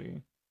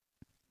actually,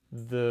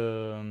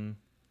 the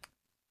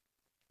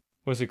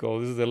what's it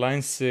called? This is the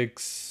Line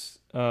 6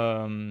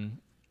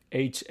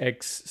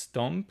 HX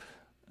Stomp.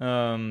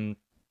 So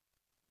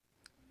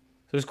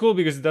it's cool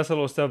because it does a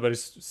lot of stuff, but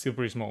it's still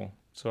pretty small.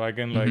 So I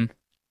can like,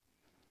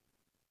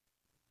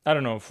 I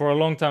don't know. For a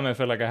long time, I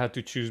felt like I had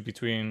to choose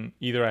between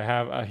either I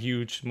have a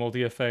huge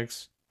multi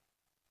effects,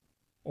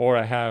 or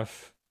I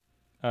have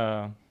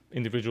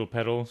individual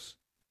pedals,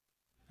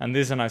 and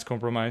this is a nice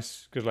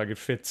compromise because like it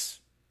fits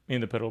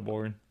in the pedal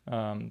board,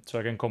 so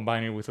I can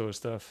combine it with other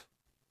stuff.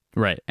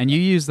 Right, and you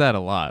use that a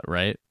lot,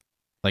 right?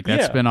 Like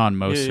that's been on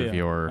most of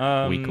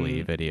your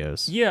weekly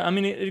videos. Yeah, I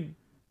mean it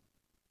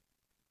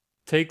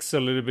takes a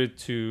little bit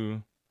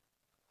to.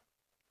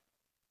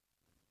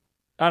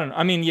 I don't know.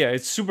 I mean, yeah,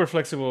 it's super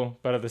flexible,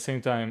 but at the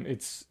same time,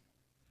 it's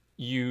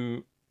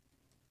you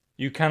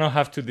kind of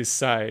have to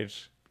decide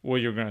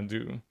what you're gonna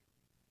do,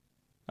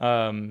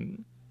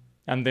 and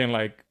then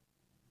like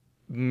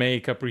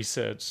make a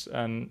preset.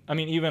 And I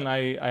mean, even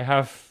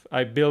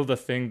I build a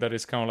thing that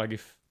is kind of like,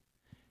 if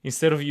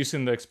instead of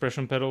using the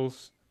expression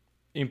pedals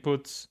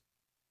inputs,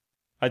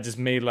 I just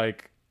made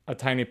like a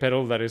tiny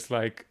pedal that is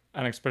like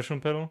an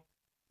expression pedal.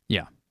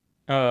 Yeah.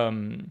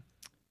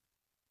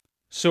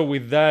 So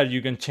with that,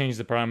 you can change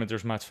the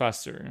parameters much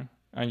faster,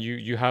 and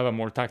you have a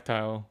more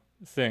tactile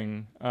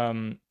thing.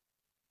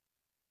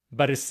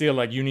 But it's still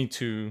like you need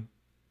to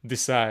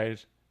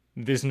decide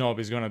this knob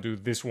is gonna do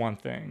this one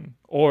thing,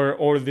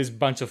 or this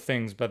bunch of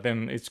things, but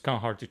then it's kind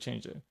of hard to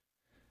change it.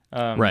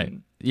 Right.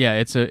 Yeah,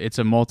 it's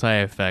a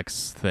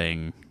multi-effects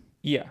thing.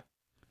 Yeah.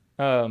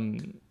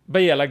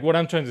 But yeah, like what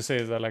I'm trying to say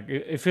is that like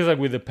it feels like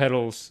with the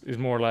pedals is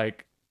more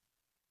like,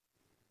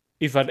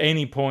 if at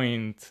any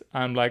point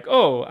I'm like,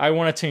 oh, I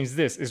want to change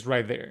this, it's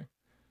right there.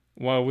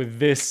 While with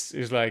this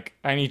is like,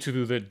 I need to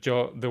do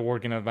the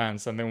work in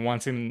advance, and then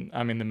once I'm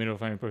in the middle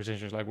of an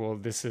improvisation, it's like, well,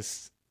 this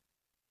is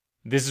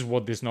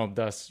what this note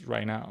does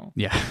right now.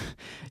 Yeah,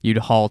 you'd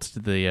halt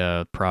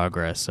the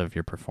progress of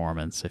your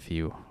performance if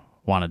you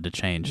wanted to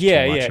change. Too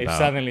much If about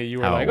suddenly you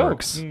were like, oh,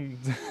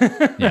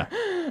 yeah,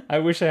 I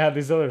wish I had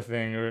this other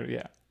thing, or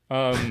yeah.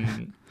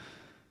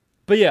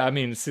 But yeah, I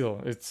mean,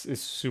 still,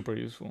 it's super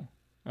useful.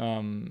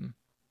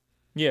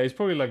 Yeah, it's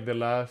probably like the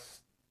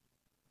last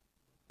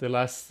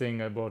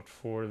thing I bought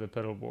for the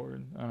pedal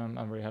board, and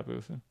I'm very happy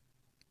with it.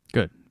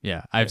 Good.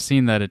 Yeah, I've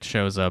seen that it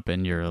shows up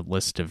in your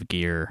list of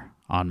gear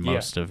on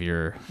most of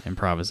your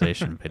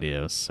improvisation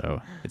videos,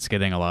 so it's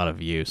getting a lot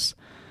of use.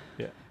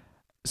 Yeah.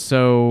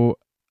 So,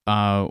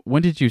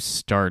 when did you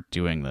start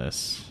doing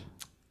this?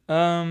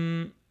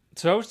 So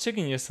I was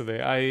checking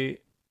yesterday.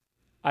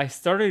 I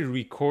started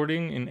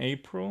recording in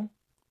April.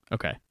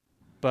 Okay.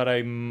 But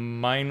I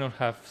might not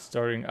have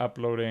started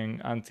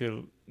uploading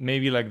until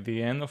maybe like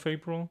the end of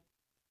April.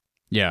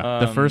 Yeah,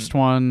 the first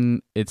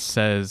one, it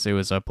says it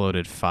was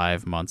uploaded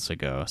 5 months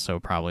ago, so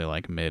probably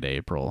like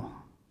mid-April.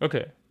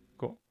 Okay,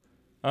 cool.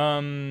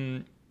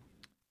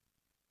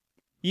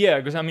 Yeah,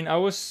 because I mean, I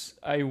was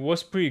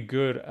pretty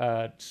good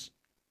at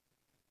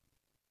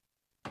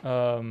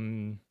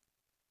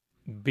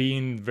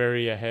being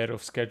very ahead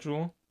of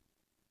schedule.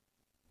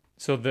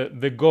 So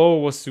the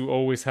goal was to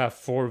always have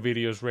 4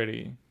 videos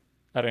ready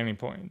at any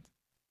point.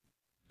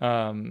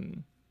 Right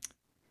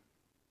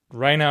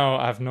now,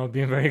 I've not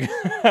been very good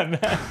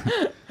at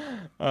that.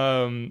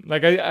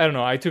 Like I don't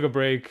know. I took a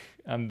break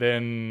and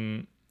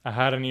then I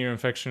had an ear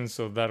infection,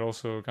 so that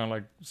also kind of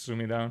like slowed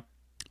me down.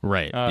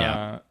 Right.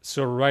 Yeah.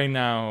 So right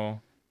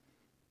now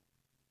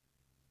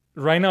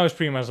it's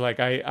pretty much like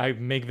I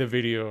make the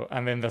video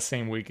and then the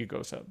same week it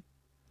goes up.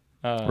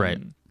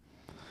 Right.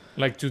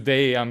 Like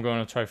today, I'm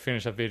gonna try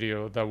finish a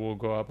video that will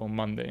go up on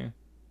Monday.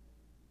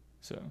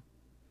 So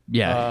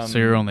Yeah. So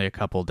you're only a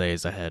couple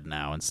days ahead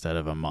now instead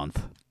of a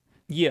month.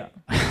 yeah.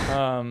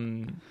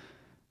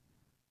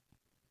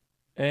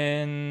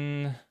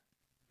 And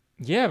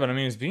yeah, but I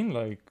mean, it's been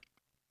like,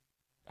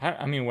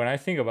 I mean, when I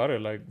think about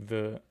it, like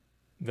the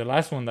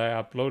last one that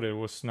I uploaded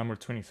was number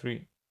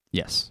 23.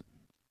 Yes.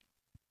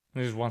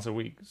 This is once a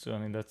week, so I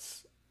mean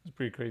that's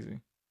pretty crazy.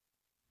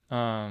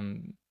 Yeah,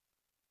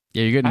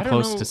 you're getting I don't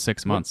close know to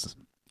 6 months.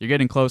 You're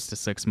getting close to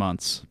 6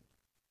 months.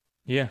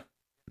 Yeah.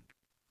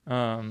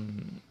 I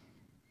mean,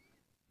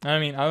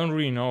 I don't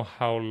really know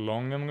how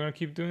long I'm gonna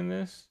keep doing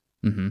this.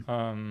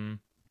 Mm-hmm.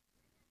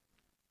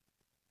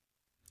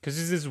 Because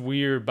it's this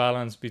weird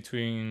balance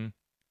between,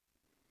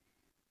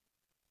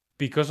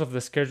 because of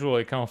the schedule,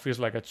 it kind of feels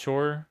like a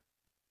chore,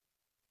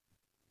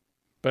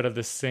 but at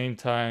the same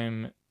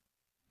time,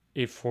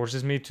 it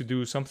forces me to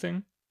do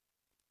something.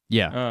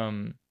 Yeah.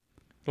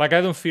 Like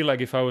I don't feel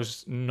like if I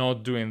was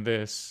not doing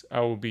this,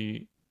 I would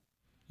be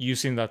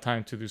using that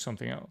time to do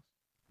something else.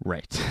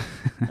 Right.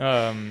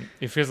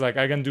 It feels like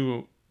I can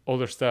do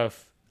other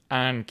stuff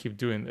and keep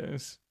doing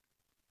this.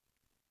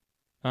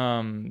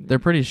 They're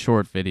pretty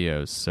short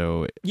videos,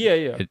 so yeah.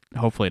 it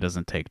hopefully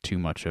doesn't take too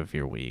much of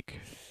your week.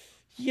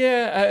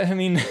 Yeah, I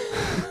mean,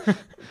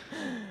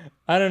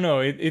 I don't know.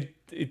 It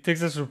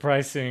takes a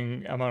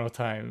surprising amount of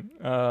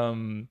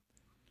time.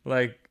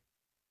 Like,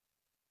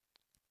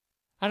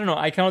 I don't know.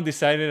 I kind of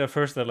decided at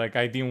first that like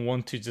I didn't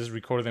want to just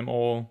record them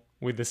all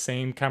with the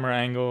same camera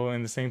angle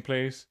in the same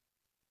place.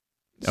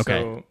 Okay.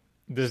 So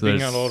there's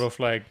been a lot of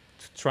like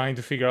trying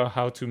to figure out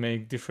how to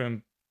make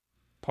different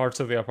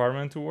parts of the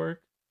apartment to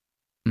work.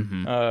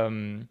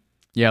 Mm-hmm.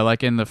 Yeah,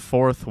 like in the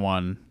fourth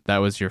one, that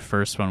was your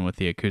first one with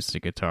the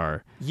acoustic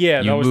guitar.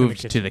 Yeah, you that was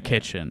moved in the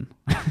kitchen,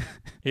 to the kitchen.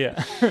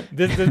 Yeah,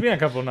 there's been a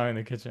couple now in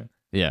the kitchen.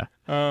 Yeah.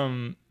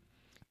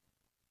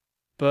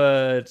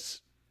 But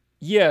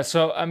yeah,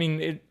 so I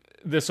mean,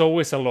 there's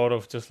always a lot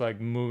of just like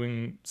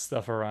moving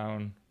stuff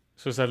around.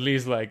 So it's at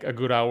least like a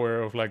good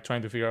hour of like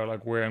trying to figure out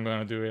like where I'm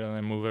gonna do it and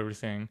then move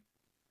everything.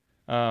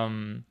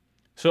 So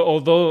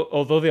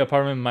although the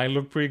apartment might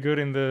look pretty good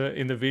in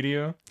the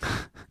video,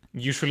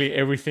 usually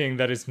everything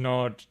that is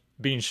not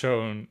being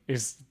shown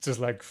is just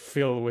like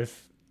filled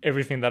with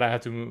everything that I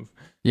had to move.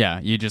 Yeah,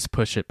 you just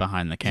push it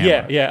behind the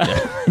camera. Yeah.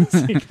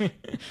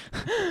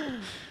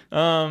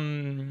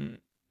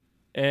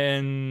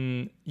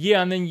 And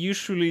yeah, and then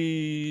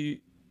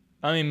usually,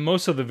 I mean,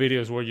 most of the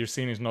videos what you're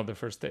seeing is not the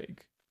first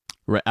take.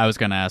 Right, I was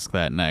gonna ask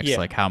that next, Yeah.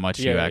 like how much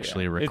you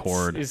actually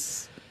record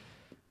it's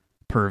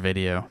per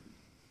video.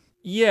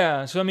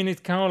 Yeah, so I mean,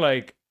 it's kind of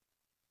like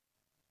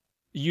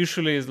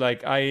usually it's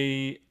like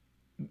I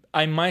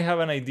might have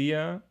an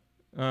idea,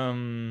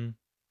 but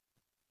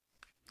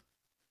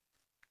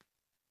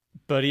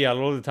yeah, a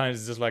lot of the times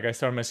it's just like I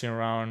start messing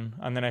around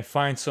and then I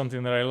find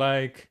something that I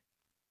like.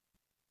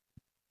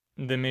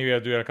 Then maybe I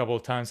do it a couple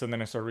of times and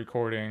then I start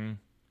recording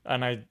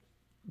and I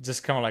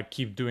just kind of like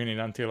keep doing it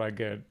until I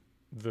get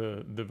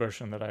the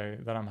version that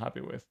I'm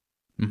happy with.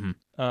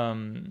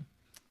 Mm-hmm.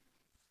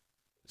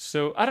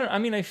 So I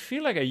mean, I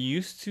feel like I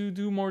used to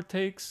do more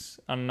takes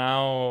and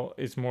now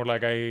it's more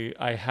like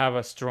I have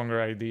a stronger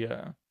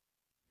idea.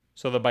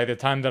 So that by the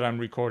time that I'm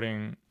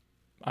recording,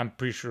 I'm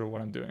pretty sure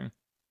what I'm doing.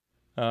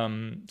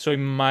 So it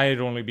might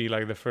only be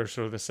like the first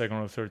or the second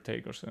or third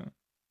take or so.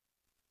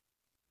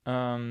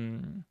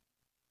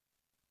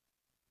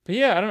 But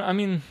yeah, I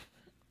mean,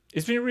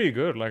 it's been really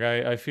good. Like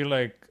I feel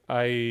like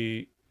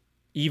I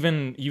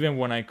even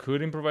when I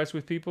could improvise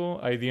with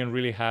people, I didn't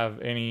really have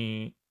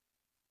any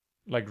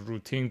like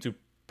routine to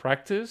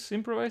practice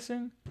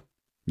improvising.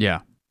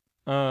 Yeah.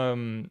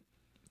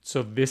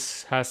 So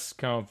this has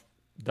kind of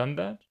done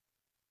that.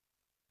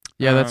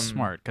 Yeah, that's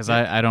smart because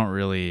I don't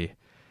really.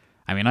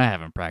 I mean, I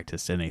haven't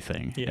practiced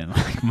anything in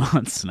like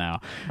months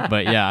now,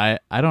 but yeah,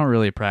 I don't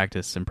really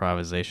practice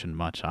improvisation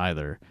much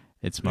either.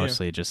 It's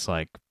mostly just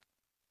like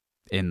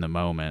in the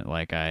moment,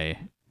 like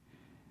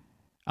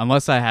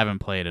unless I haven't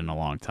played in a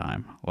long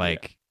time,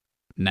 like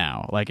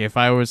now, like if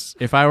I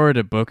were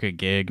to book a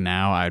gig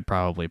now, I'd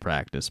probably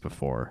practice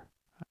before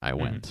I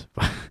went.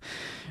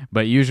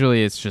 But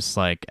usually it's just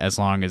like as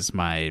long as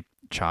my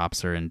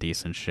chops are in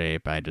decent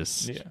shape, I'd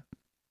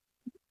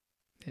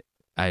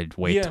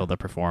wait till the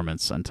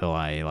performance until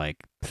I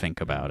like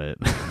think about it.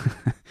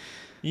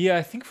 Yeah,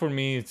 I think for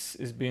me it's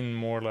been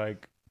more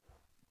like,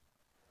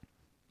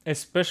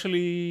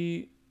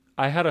 especially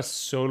I had a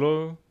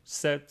solo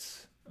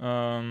set.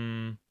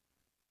 I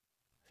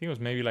think it was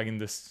maybe like in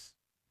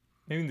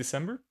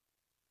December,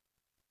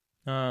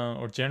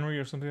 or January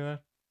or something like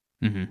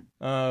that.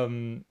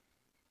 Mm-hmm.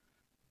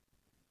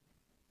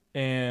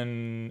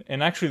 and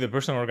actually the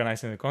person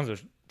organizing the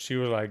concert, she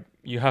was like,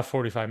 you have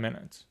 45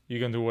 minutes, you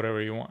can do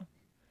whatever you want.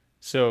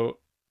 So,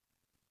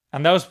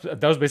 and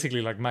that was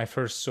basically like my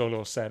first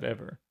solo set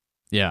ever.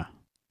 Yeah.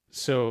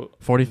 So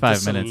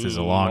 45 minutes is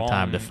a long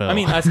time to fill. I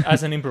mean,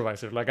 as an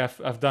improviser, like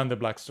I've done the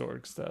Black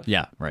Stork stuff.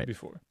 Yeah, right.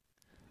 Before.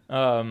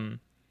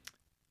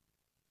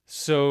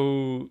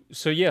 So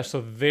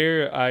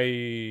there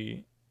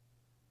I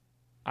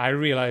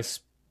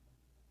realized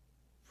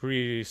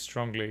pretty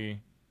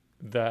strongly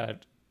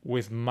that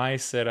with my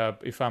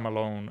setup, if I'm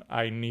alone,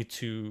 I need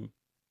to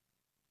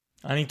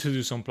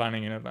do some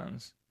planning in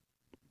advance.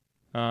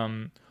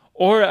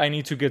 Or I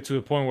need to get to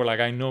a point where like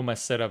I know my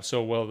setup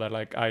so well that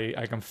like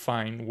I can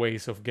find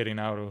ways of getting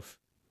out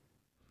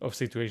of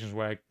situations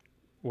where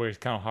it's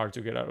kind of hard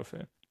to get out of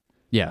it.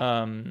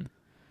 Yeah.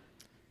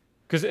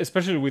 Because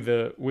especially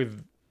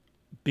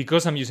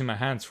because I'm using my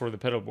hands for the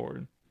pedal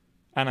board,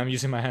 and I'm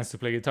using my hands to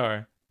play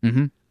guitar.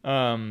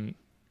 Mm-hmm.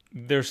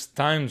 There's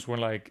times when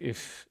like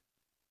if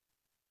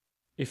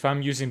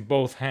I'm using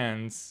both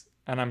hands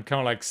and I'm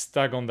kind of like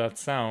stuck on that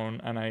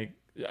sound, and I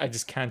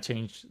just can't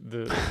change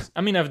the.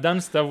 I mean, I've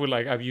done stuff with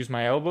like I've used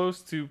my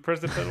elbows to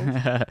press the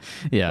pedals.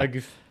 Yeah. Like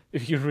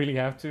if you really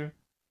have to.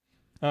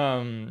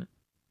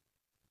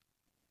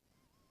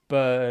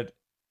 But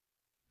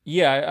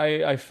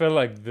yeah, I felt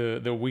like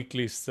the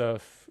weekly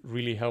stuff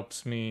really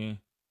helps me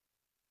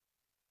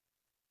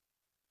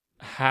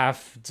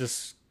have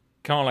just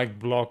kind of like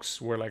blocks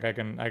where like I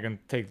can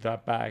take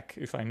that back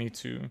if I need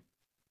to.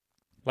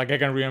 Like I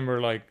can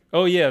remember like,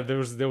 oh yeah, there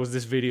was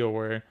this video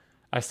where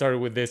I started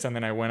with this and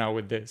then I went out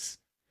with this.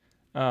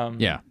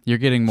 Yeah, you're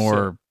getting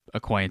more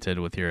acquainted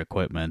with your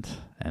equipment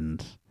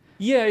and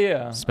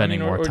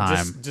spending more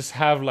time. Just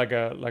have like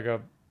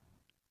a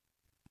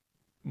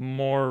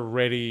more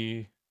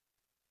ready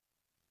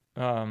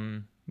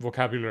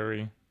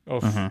vocabulary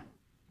of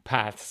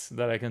paths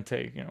that I can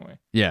take in a way.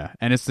 Yeah,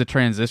 and it's the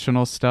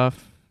transitional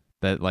stuff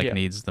that like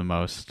needs the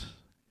most.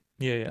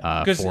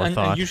 Because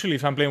and usually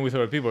if I'm playing with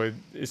other people,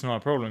 it's not a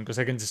problem because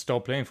I can just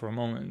stop playing for a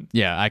moment.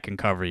 Yeah, I can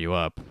cover you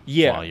up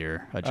while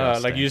you're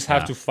adjusting. Like you just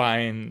have to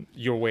find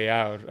your way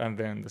out, and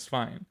then that's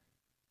fine.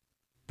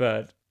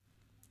 But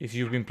if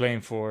you've been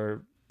playing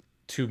for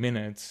 2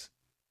 minutes,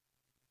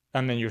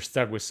 and then you're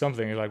stuck with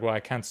something, you're like, well, I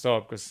can't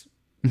stop because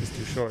it's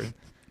too short.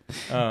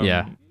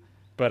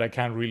 But I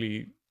can't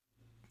really.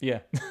 Yeah,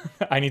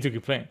 I need to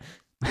keep playing.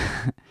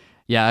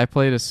 Yeah, I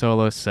played a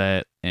solo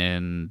set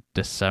in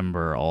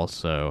December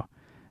also,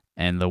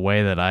 and the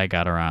way that I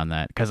got around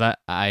that, because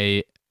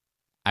I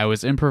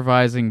was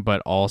improvising,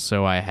 but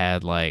also I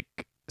had like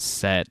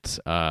set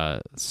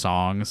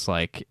songs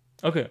like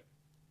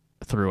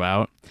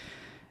throughout,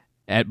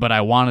 but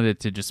I wanted it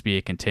to just be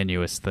a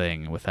continuous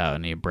thing without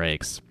any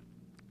breaks.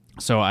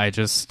 So I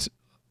just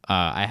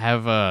I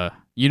have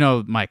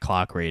my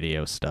clock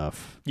radio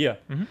stuff. Yeah.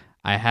 Mm-hmm.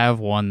 I have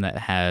one that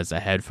has a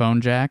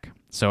headphone jack,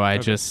 so I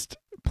just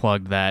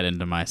plug that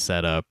into my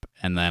setup,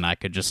 and then I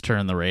could just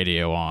turn the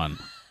radio on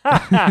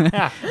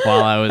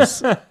while I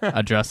was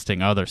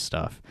adjusting other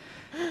stuff.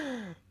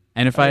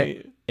 And if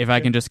I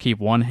can just keep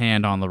one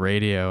hand on the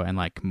radio and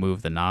like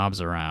move the knobs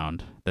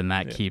around, then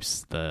that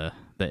keeps the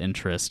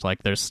interest.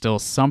 Like there's still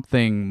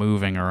something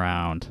moving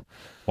around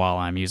while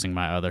I'm using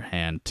my other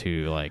hand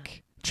to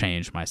like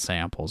change my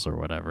samples or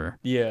whatever.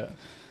 Yeah.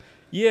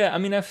 I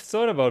mean, I've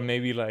thought about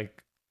maybe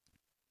like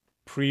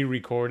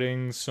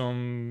pre-recording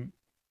some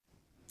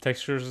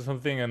textures or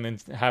something and then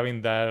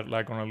having that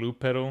like on a loop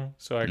pedal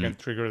so I can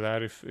trigger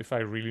that if I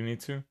really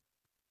need to.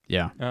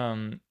 Yeah.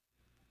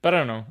 But I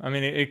don't know. I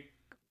mean,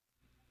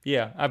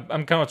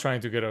 I'm kind of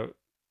trying to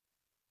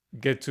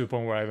get to a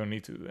point where I don't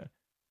need to do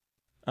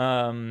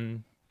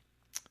that.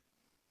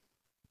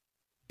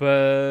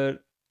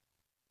 But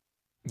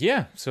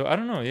yeah, so I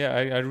don't know. Yeah,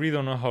 I really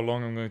don't know how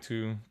long I'm going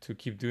to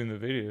keep doing the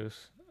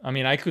videos. I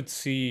mean, I could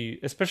see,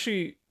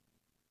 especially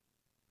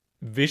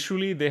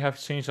visually, they have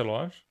changed a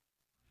lot.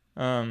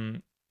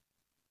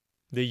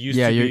 They used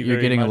to be you're very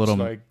getting much a little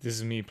like this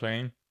is me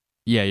playing.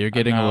 Yeah, you're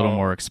getting a little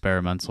more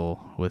experimental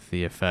with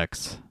the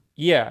effects.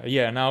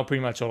 Yeah. Now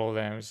pretty much all of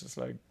them. It's just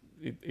like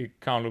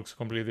it kind of looks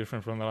completely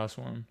different from the last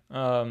one.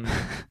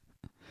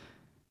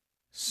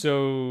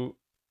 So.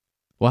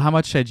 Well, how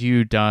much had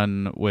you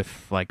done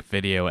with like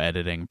video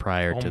editing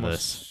prior to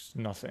this?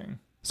 Nothing.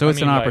 So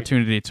it's an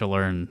opportunity to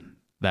learn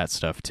that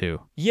stuff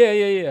too.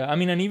 Yeah. I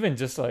mean, and even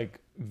just like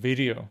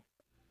video,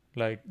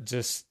 like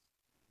just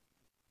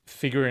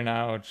figuring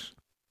out,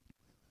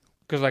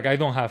 because like I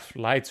don't have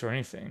lights or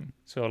anything,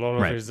 so a lot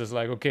of it is just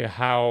like, okay,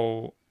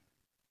 how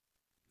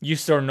you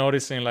start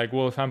noticing like,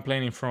 well, if I'm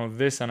playing in front of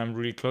this and I'm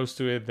really close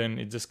to it, then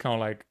it just kind of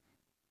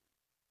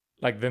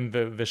like then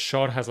the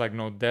shot has like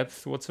no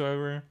depth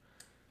whatsoever.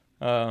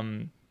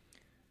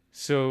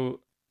 So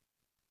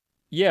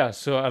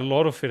a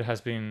lot of it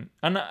has been,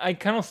 and I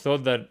kind of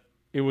thought that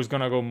it was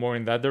gonna go more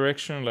in that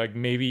direction, like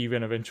maybe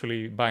even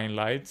eventually buying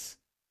lights.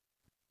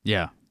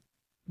 Yeah.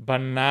 But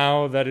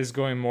now that is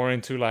going more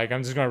into like,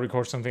 I'm just gonna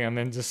record something and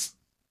then just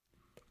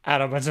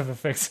add a bunch of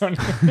effects on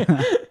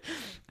it.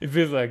 it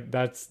feels like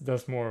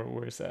that's more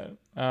where it's at.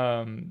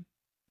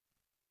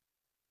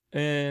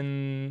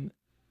 And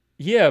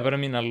yeah, but I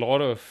mean, a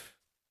lot of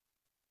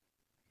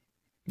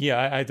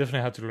I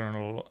definitely had to learn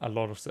a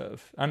lot of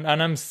stuff, and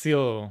I'm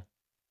still.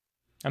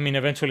 I mean,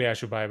 eventually I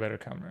should buy a better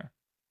camera.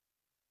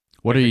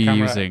 What Like are the you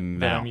camera using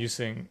that now? I'm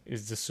using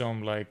is just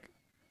some like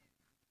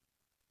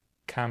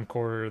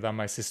camcorder that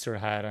my sister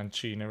had and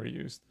she never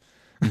used.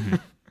 Hmm.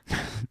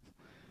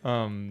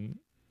 um,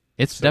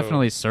 It's so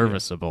definitely yeah.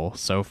 serviceable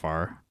so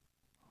far.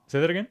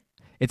 Say that again.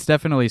 It's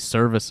definitely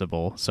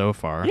serviceable so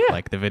far. Yeah,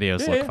 Like the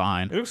videos look yeah.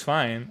 fine. It looks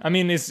fine. I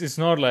mean, it's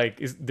not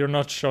like they're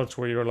not shots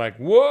where you're like,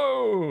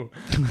 whoa,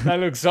 that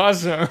looks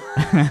awesome.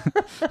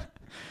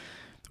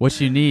 What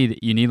you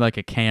need like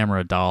a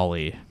camera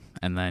dolly,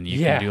 and then you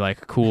can Yeah, do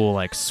like cool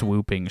like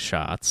swooping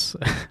shots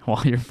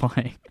while you're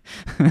playing.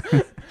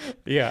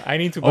 yeah. I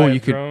need to Oh, buy a you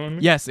could. drone.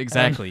 Yes, And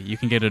exactly. You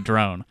can get a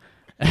drone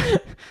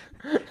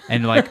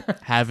and like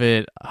have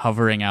it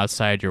hovering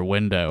outside your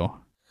window,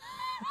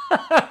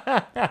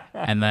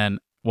 and then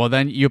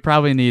then you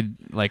probably need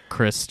like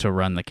Chris to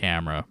run the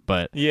camera,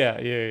 but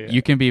yeah.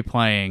 you can be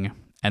playing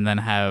and then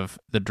have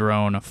the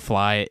drone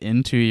fly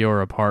into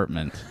your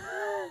apartment,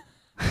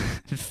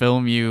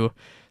 film you,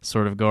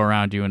 sort of go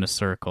around you in a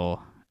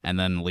circle, and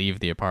then leave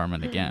the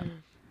apartment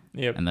again.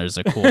 Yep. And there's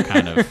a cool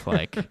kind of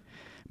like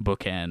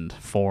bookend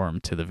form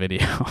to the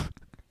video.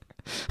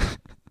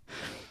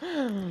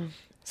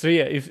 So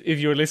yeah, if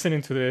you're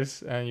listening to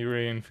this and you're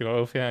in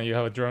Philadelphia and you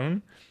have a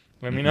drone,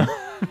 let me know.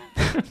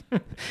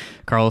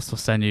 Carlos will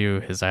send you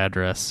his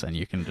address, and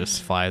you can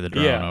just fly the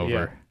drone Yeah,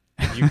 over.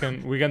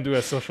 we can do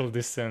a social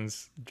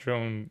distance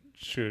drone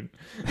shoot.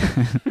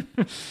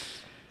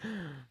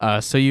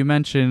 So you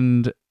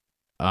mentioned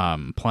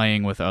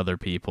playing with other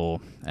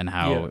people and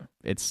how Yeah.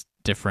 it's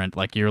different.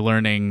 Like you're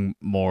learning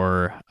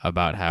more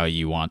about how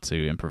you want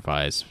to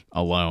improvise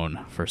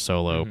alone for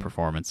solo Mhm.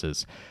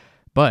 performances.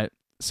 But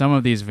some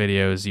of these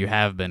videos you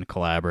have been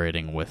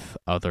collaborating with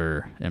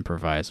other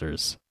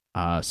improvisers.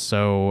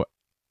 So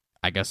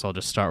I guess I'll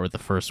just start with the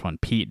first one,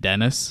 Pete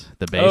Dennis,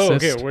 the Oh,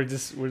 okay.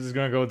 bassist. We're just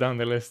gonna go down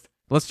the list.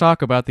 Let's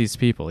talk about these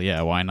people.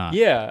 Yeah, why not?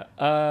 Yeah.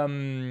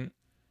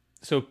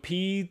 So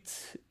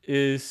Pete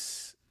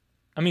is.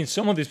 I mean,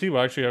 some of these people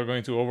actually are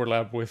going to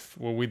overlap with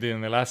what we did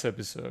in the last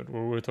episode,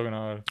 where we were talking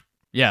about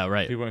Yeah,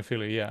 right. people in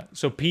Philly. Yeah.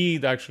 So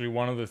Pete actually,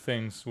 one of the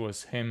things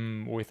was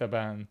him with a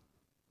band.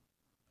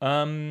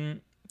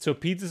 So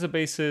Pete is a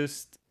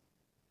bassist.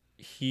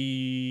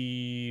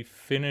 He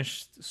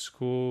finished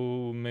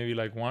school maybe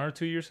like 1 or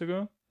 2 years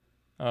ago.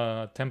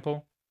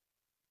 Temple.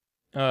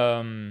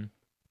 Um,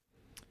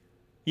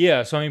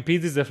 yeah. So I mean,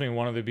 Pete is definitely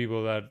one of the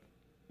people that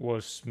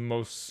was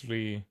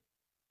mostly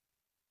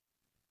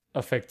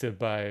affected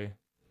by,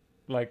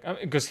 like,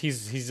 because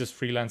he's just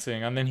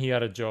freelancing, and then he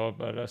had a job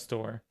at a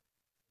store.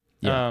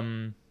 Yeah.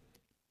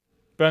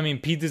 But I mean,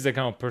 Pete is the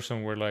kind of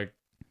person where, like,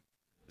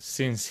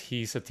 since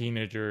he's a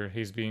teenager,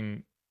 he's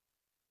been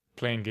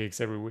playing gigs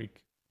every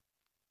week.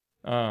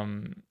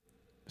 Um,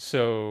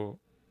 so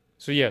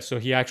yeah, so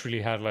he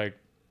actually had, like,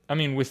 I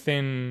mean,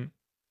 within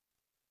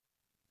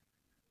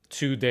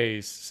 2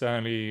 days,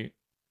 suddenly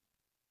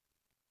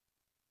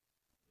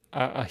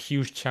a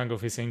huge chunk of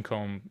his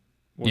income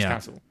was Yeah.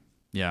 canceled.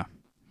 Yeah.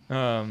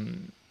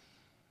 And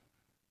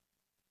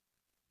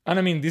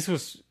I mean, this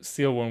was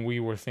still when we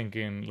were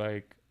thinking,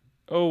 like,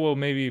 oh well,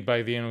 maybe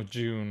by the end of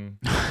June,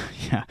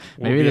 Yeah.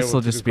 we'll Maybe be this able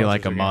will to just do be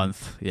like concerts a again.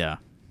 month. Yeah.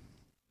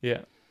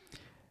 Yeah.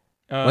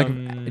 Like,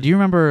 do you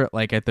remember,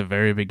 like, at the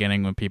very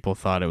beginning when people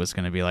thought it was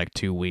going to be like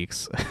 2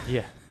 weeks?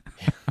 Yeah.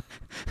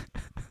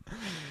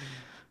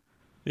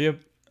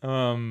 Yep.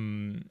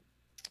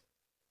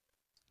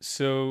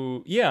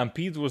 So yeah, and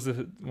Pete was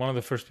one of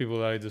the first people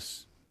that I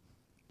just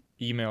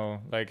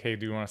email, like, hey,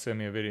 do you want to send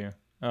me a video?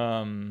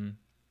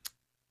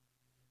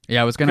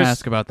 Yeah, I was going to Chris-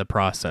 ask about the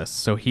process.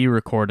 So he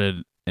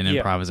recorded an Yeah.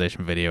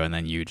 improvisation video, and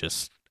then you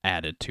just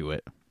added to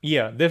it.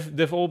 Yeah,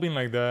 they've all been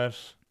like that.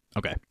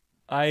 Okay.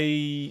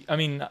 I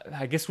mean,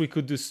 I guess we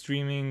could do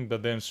streaming,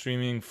 but then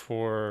streaming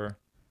for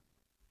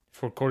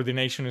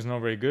coordination is not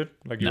very good.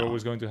 Like, you're No.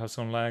 always going to have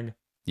some lag.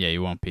 Yeah,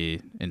 you won't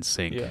be in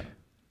sync. Yeah.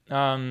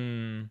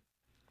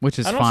 Which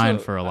is And fine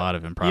also, for a lot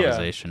of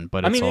improvisation,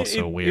 but I it's mean,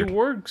 also weird. It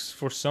works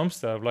for some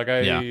stuff. Like,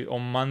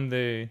 on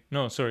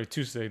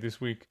Tuesday this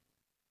week,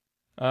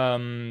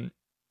 I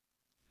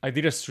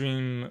did a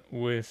stream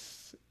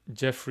with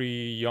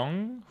Jeffrey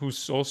Young,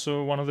 who's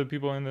also one of the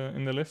people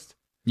in the list.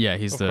 Yeah,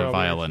 he's of the collaboration.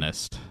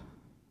 violinist.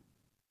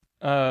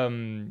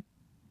 And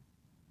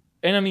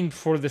I mean,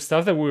 for the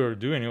stuff that we were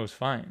doing, it was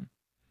fine,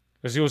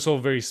 because it was all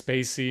very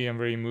spacey and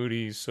very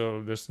moody.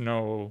 So there's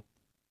no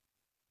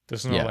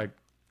Yeah. like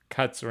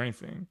cuts or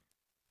anything.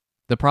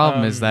 The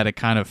problem is that it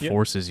kind of yeah.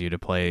 forces you to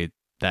play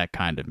that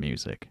kind of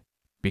music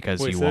because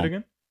Wait, you say that won't.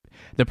 again?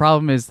 The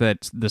problem is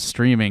that the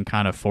streaming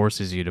kind of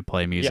forces you to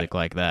play music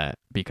like that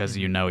because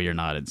you know you're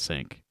not in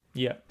sync.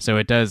 Yeah. So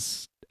it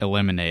does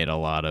eliminate a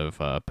lot of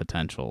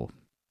potential.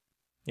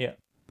 Yeah.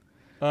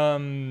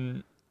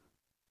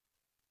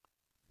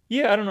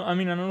 Yeah, I don't know. I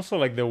mean, and also,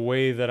 like, the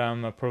way that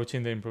I'm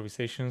approaching the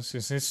improvisations,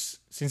 since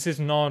it's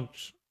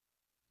not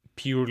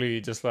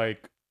purely just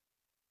like,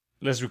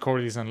 let's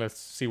record this and let's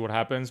see what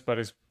happens. But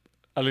it's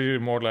a little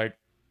bit more like,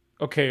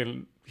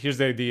 okay, here's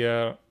the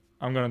idea.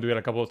 I'm going to do it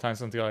a couple of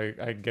times until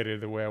I get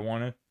it the way I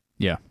want it.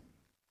 Yeah.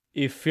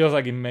 It feels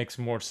like it makes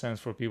more sense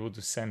for people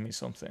to send me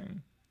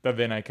something that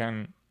then I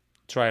can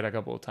try it a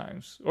couple of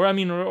times. Or I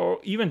mean, or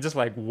even just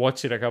like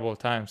watch it a couple of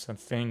times and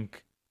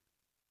think,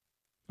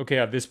 okay,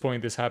 at this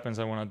point this happens,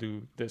 I want to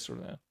do this or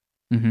that.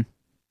 Mm-hmm.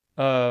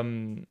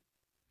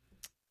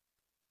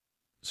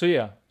 So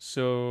yeah,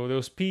 so there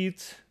was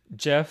Pete.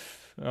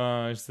 Jeff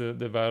is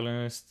the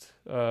violinist.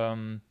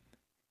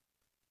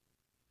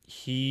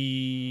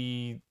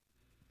 He,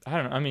 I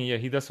don't know, I mean, yeah,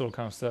 he does all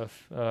kind of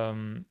stuff.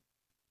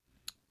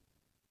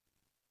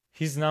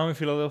 He's now in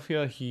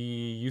Philadelphia.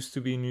 He used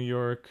to be in New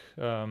York.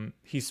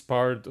 He's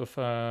part of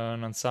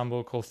an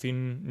ensemble called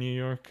Thin New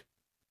York.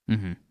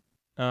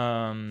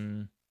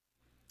 Mm-hmm.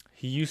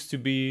 He used to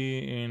be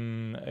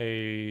in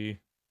a,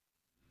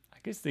 I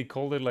guess they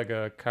called it like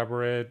a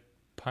cabaret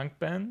punk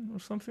band or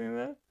something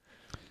like that.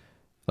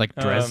 Like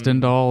Dresden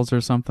Dolls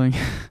or something?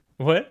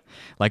 What?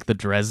 Like the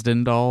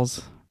Dresden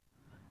Dolls?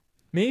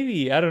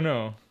 Maybe, I don't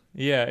know.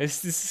 Yeah,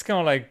 this is kind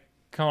of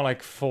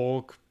like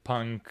folk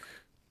punk.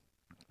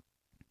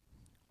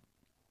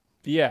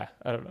 Yeah,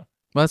 I don't know.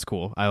 Well, that's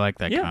cool. I like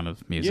that kind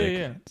of music.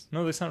 Yeah.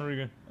 No, they sound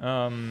really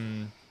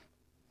good.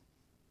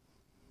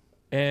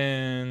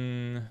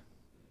 And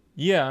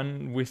yeah,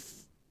 and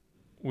with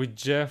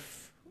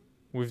Jeff,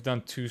 we've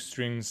done 2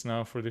 strings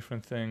now for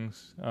different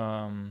things.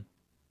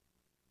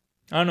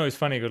 I don't know, it's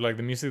funny because like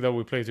the music that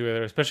we play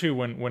together, especially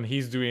when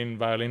he's doing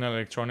violin and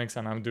electronics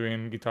and I'm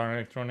doing guitar and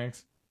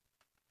electronics,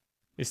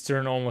 it's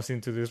turned almost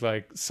into this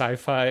like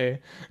sci-fi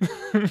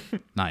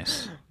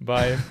nice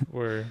vibe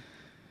where,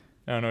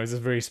 I don't know, it's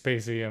just very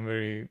spacey and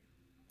very,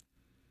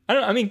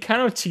 I mean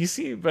kind of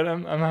cheesy, but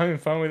I'm having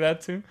fun with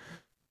that too.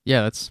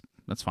 Yeah, that's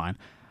fine.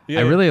 Yeah.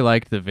 I really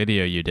liked the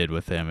video you did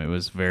with him. It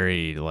was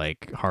very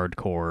like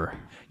hardcore.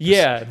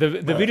 Yeah, the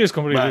video is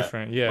completely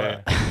different.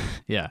 Yeah.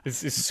 Yeah. It's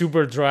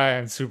super dry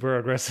and super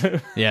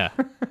aggressive. Yeah.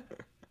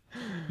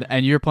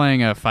 And you're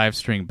playing a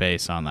 5-string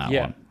bass on that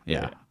one.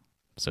 Yeah.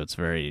 So it's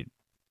very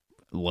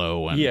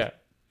low and bleh,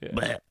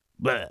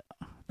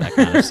 that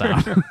kind of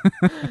sound.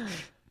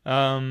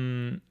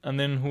 And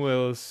then who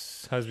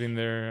else has been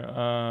there?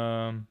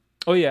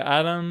 Oh yeah,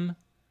 Adam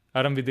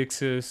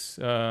Vidixis.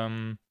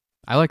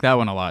 I like that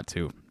one a lot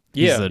too.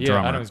 He's the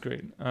drummer. Adam is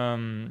great.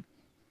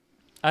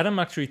 Adam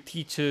actually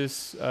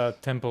teaches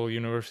at Temple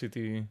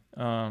University.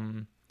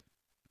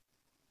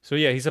 So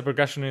yeah, he's a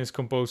percussionist,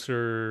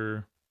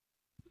 composer.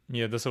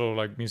 Yeah, does a lot of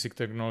like music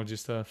technology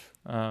stuff.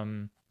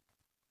 And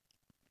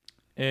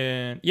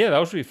yeah, that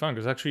was really fun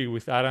because actually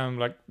with Adam,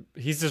 like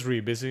he's just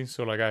really busy.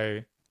 So like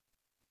I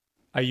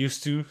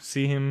used to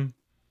see him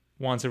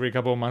once every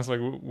couple of months. Like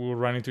we would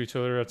run into each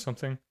other at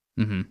something.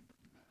 Mm-hmm.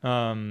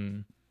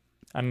 And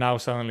now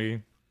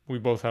suddenly we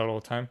both had a lot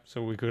of time,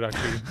 so we could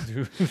actually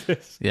do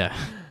this. Yeah.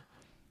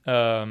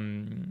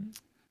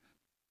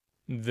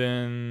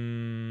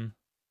 Then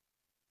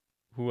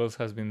who else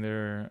has been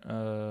there?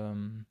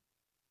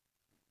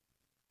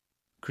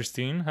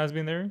 Christine has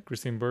been there.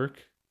 Christine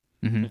Burke,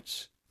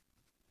 which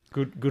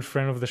good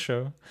friend of the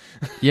show.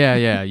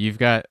 Yeah. You've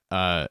got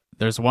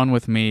there's one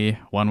with me,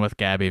 one with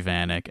Gabby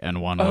Vanek,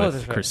 and one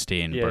with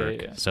Christine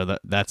Burke. Yeah. So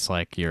that's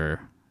like the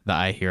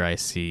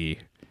iHearIC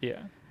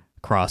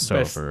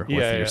crossover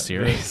with your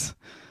series.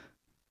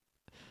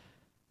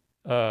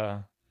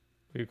 What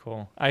do you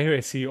call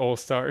iHearIC All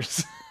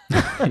Stars?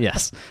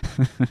 Yes.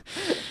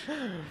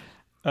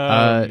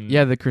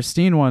 Yeah, the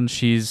Christine one,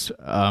 she's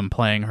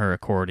playing her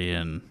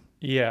accordion.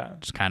 Yeah.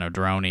 Just kind of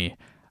drony.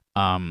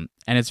 And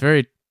it's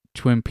very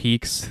Twin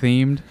Peaks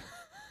themed.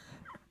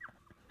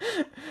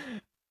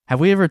 Have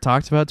we ever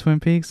talked about Twin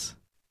Peaks?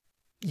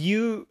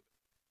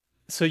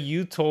 So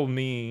you told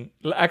me,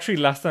 actually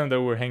last time that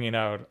we were hanging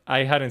out,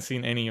 I hadn't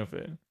seen any of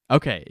it.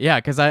 Okay, yeah,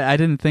 because I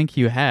didn't think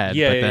you had,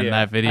 but then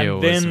that video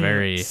was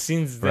very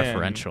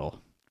referential.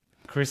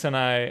 Chris and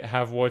I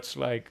have watched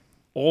like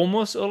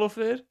almost all of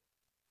it,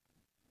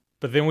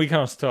 but then we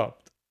kind of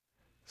stopped.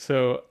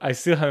 So I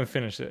still haven't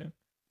finished it.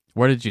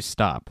 Where did you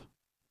stop?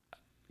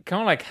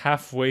 Kind of like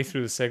halfway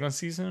through the second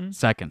season.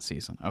 Second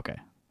season, okay.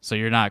 So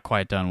you're not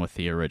quite done with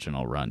the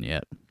original run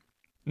yet.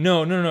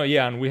 No,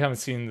 yeah, and we haven't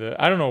seen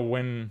I don't know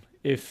when,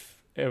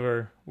 if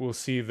ever, we'll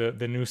see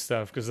the new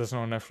stuff, because that's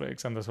not on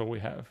Netflix, and that's all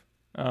we have.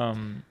 I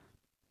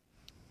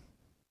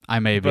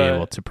may be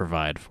able to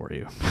provide for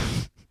you.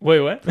 Wait,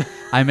 what?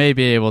 I may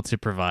be able to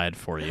provide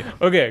for you.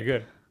 Okay,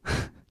 good.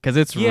 Because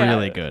it's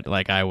really good.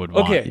 Like, I would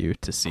want you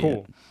to see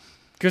it.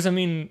 Because, I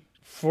mean,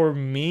 for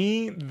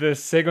me, the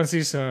second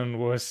season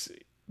was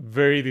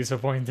very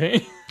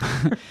disappointing.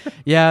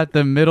 Yeah,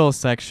 the middle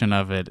section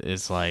of it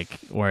is like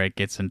where it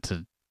gets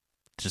into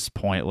just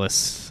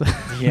pointless.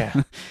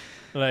 Yeah.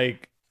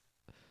 Like,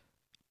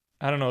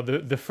 I don't know.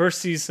 The first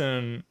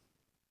season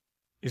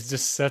is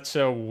just such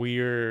a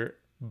weird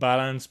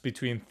balance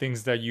between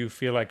things that you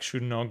feel like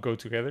should not go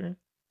together.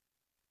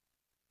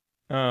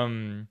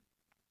 Because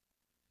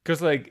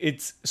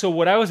like so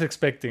what I was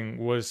expecting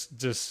was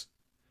just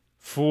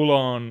full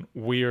on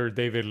weird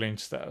David Lynch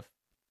stuff.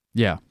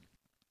 Yeah.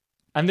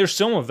 And there's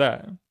some of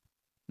that.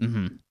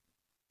 Mm-hmm.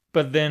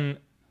 But then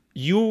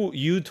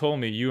you told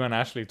me, you and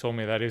Ashley told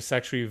me that it's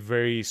actually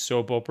very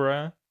soap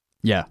opera,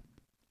 Yeah.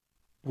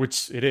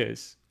 which it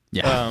is.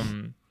 Yeah.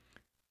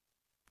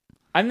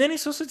 And then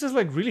it's also just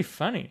like really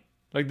funny.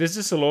 Like there's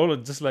just a lot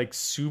of just like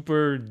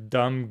super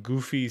dumb,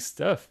 goofy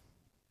stuff.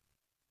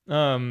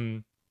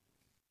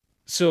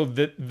 So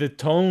the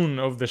tone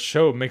of the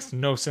show makes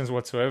no sense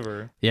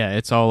whatsoever. Yeah,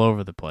 it's all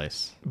over the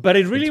place. But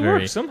it really It's very-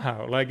 works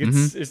somehow. Like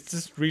Mhm. it's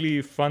just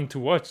really fun to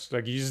watch.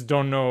 Like you just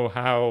don't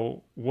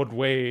know what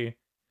way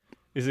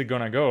is it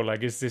gonna go.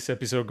 Like is this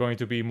episode going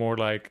to be more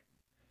like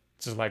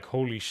just like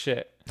holy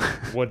shit,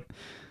 what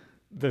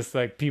there's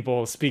like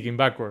people speaking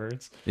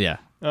backwards. Yeah.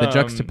 The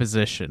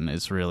juxtaposition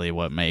is really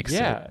what makes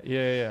it.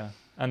 Yeah.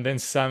 And then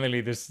suddenly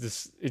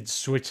it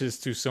switches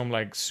to some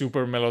like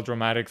super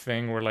melodramatic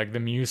thing where like the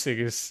music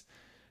is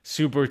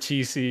super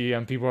cheesy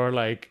and people are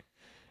like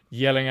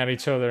yelling at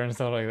each other and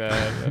stuff like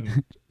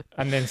that.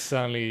 And then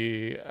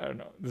suddenly, I don't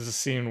know, there's a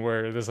scene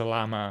where there's a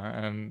llama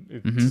and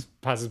it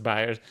just passes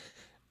by.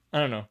 I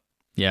don't know.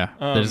 Yeah.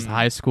 There's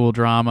high school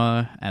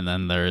drama, and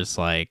then there's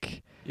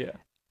like Yeah.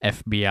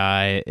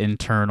 FBI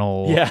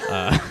internal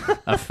Yeah.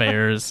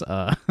 affairs.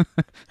 And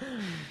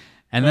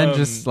then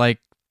just like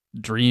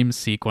dream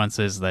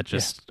sequences that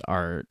just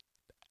are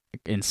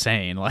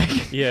insane.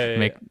 Like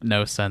make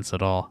no sense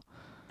at all.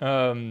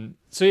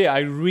 So yeah, I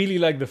really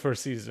like the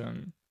first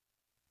season.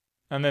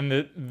 And then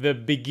the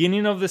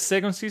beginning of the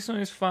second season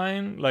is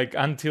fine, like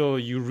until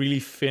you really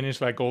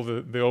finish like all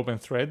the open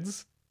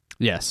threads.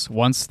 Yes,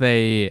 once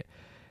they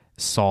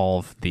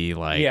solve the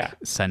like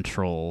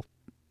central.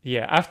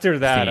 Yeah, after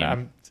that,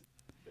 theme.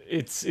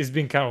 It's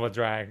been kind of a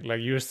drag. Like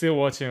you're still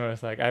watching, but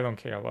it's like I don't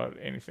care about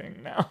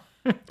anything now.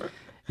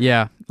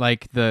 Yeah,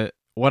 like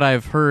what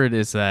I've heard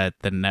is that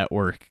the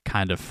network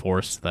kind of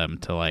forced them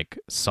to like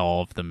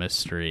solve the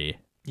mystery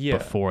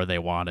before they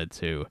wanted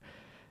to.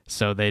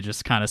 So they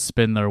just kind of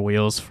spin their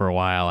wheels for a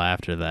while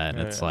after that,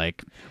 and it's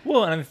like...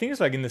 Well, and the thing is,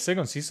 like, in the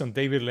second season,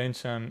 David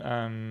Lynch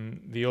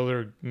and the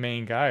other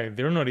main guy,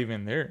 they're not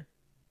even there.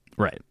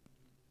 Right.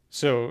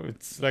 So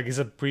it's like it's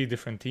a pretty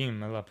different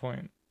team at that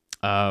point.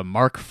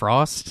 Mark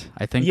Frost,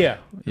 I think. Yeah.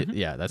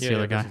 Yeah, that's the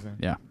other guy.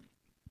 Yeah.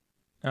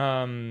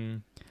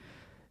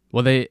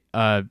 Well, they...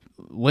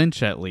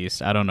 Lynch, at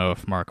least, I don't know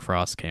if Mark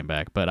Frost came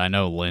back, but I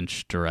know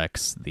Lynch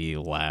directs the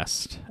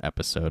last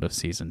episode of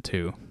season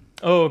 2.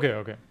 Oh,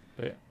 okay.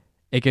 But yeah.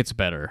 It gets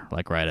better,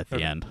 like right at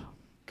the end.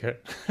 Okay.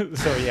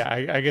 So yeah,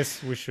 I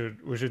guess we should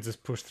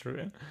just push through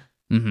it.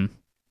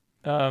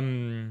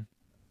 Mm-hmm.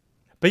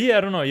 But yeah,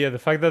 I don't know. Yeah, the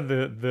fact that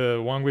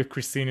the one with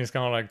Christine is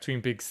kind of like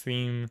Twin Peaks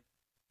theme.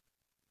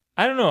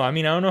 I don't know. I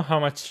mean, I don't know how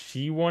much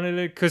she wanted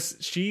it because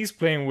she's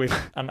playing with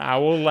an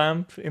owl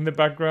lamp in the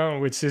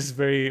background, which is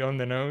very on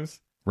the nose.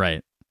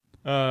 Right.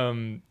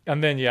 And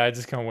then yeah, I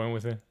just kind of went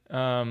with it.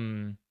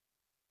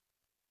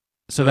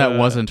 So that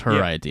wasn't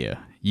her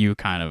idea. You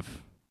kind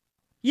of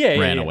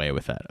ran away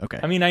with that. Okay.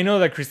 I mean, I know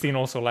that Christine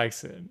also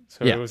likes it,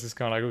 so it was just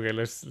kind of like, okay,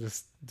 let's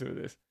do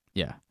this.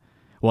 Yeah.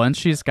 Well, and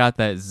she's got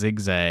that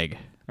zigzag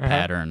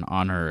pattern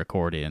on her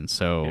accordion,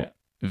 so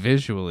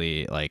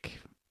visually, like,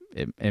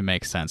 it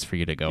makes sense for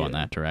you to go in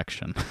that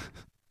direction.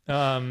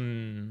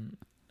 And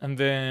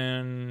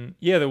then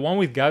the one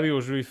with Gabby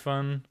was really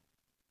fun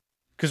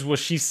because what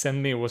she sent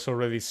me was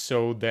already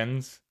so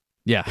dense.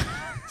 Yeah.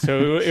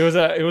 So it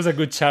was a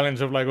good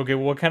challenge of like, okay,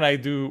 what can I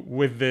do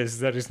with this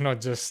that is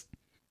not just...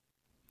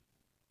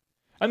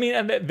 I mean,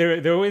 and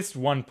there is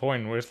one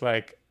point where it's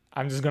like,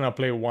 I'm just going to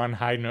play one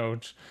high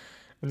note.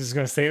 I'm just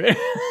going to stay there.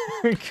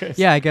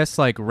 Yeah, I guess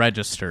like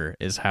register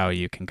is how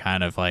you can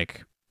kind of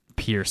like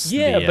pierce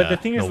but the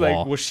thing is wall.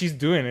 like what she's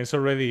doing is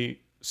already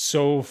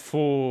so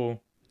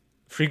full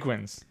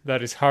frequency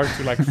that it's hard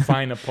to like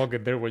find a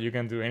pocket there where you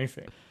can do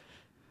anything.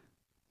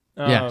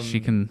 Yeah, she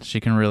can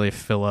really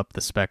fill up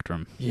the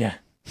spectrum. Yeah.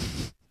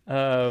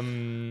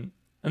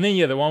 And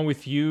then the one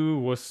with you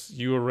was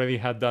you already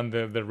had done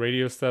the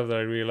radio stuff that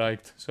I really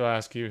liked, so I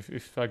asked you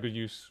if I could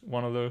use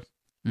one of those.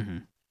 Mm-hmm.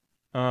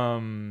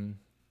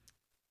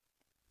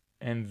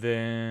 And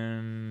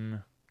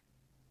then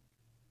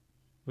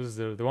was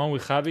the one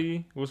with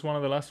Javi was one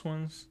of the last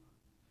ones.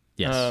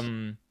 Yes.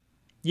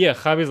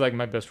 Javi's like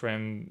my best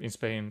friend in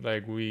Spain.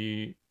 Like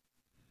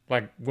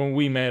when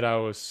we met, I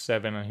was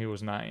 7 and he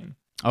was 9.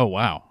 Oh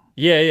wow.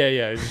 Yeah.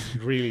 It's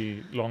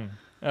really long.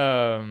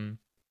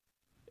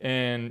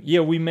 And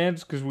we met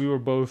because we were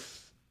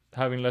both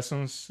having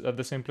lessons at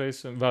the same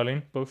place,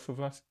 violin, both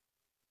of us.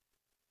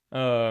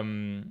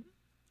 And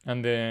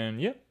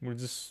then we're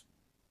just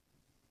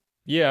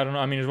I don't know.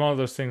 I mean, it's one of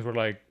those things where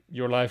like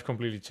your life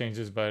completely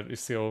changes, but it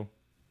still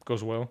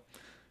goes well.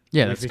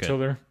 Yeah, with that's each good.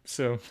 other,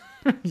 so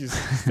you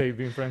just stay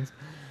being friends.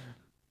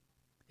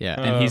 Yeah,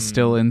 and he's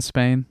still in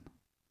Spain.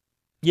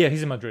 Yeah,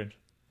 he's in Madrid.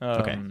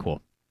 Okay,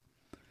 cool.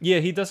 Yeah,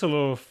 he does a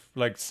lot of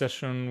like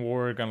session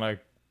work and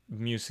like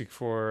music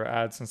for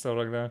ads and stuff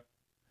like that.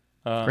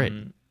 Great.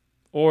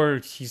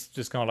 Or he's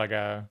just kind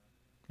of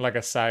like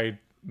a side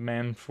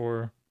man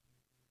for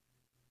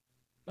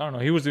I don't know.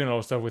 He was doing a lot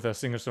of stuff with a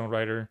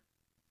singer-songwriter.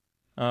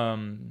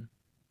 And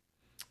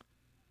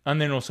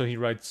then also he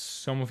writes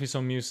some of his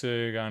own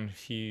music, and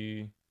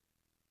he's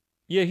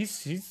I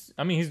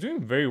mean, he's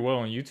doing very well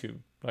on YouTube.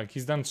 Like,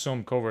 he's done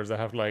some covers that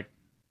have like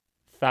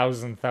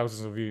thousands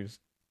of views.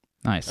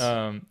 Nice.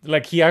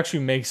 Like, he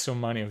actually makes some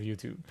money off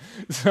YouTube.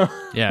 So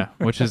yeah,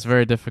 which is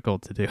very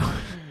difficult to do.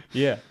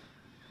 yeah.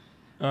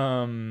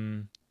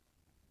 And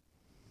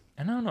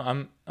I don't know.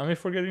 Am I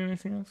forgetting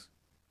anything else?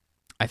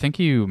 I think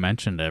you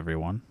mentioned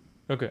everyone.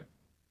 Okay.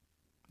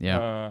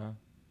 Yeah.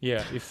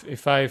 Yeah.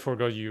 If I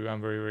forgot you, I'm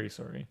very, very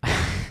sorry.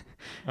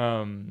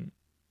 No,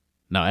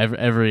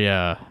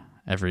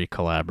 every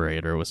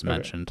collaborator was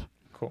mentioned.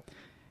 Cool.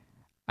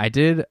 I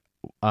did.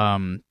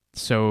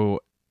 So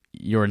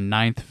your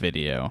 9th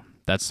video,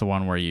 that's the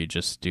one where you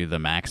just do the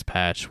max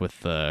patch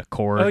with the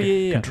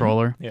Korg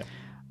controller. Yeah.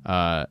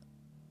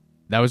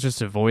 That was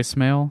just a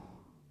voicemail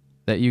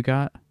that you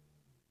got?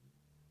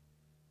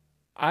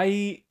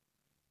 I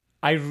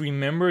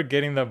remember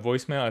getting that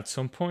voicemail at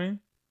some point,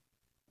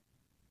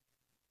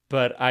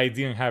 but I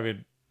didn't have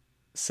it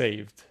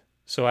saved.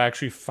 So I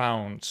actually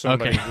found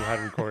somebody who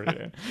had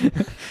recorded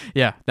it.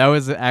 Yeah, that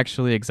was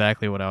actually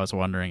exactly what I was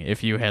wondering,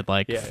 if you had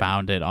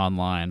found it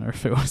online or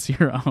if it was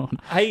your own.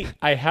 I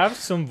have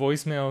some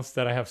voicemails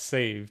that I have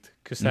saved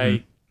because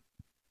I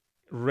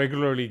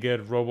regularly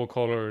get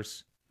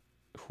robocallers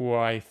who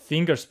I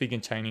think are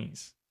speaking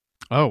Chinese.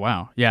 Oh,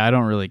 wow. Yeah, I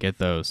don't really get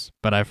those,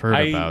 but I've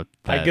heard about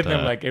that. I get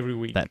them like every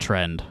week. That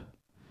trend.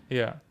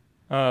 Yeah.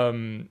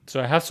 So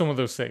I have some of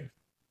those saved.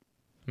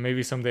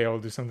 Maybe someday I'll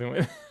do something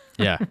with it.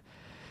 Yeah.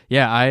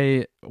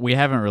 Yeah, we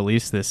haven't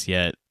released this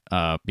yet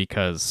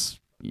because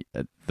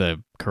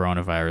the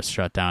coronavirus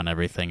shut down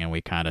everything and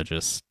we kind of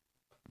just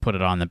put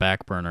it on the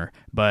back burner.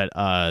 But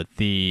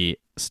the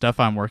stuff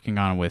I'm working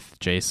on with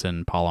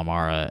Jason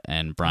Palomara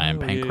and Brian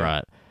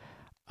Pankrot,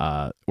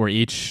 we're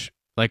each,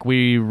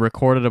 we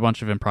recorded a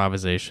bunch of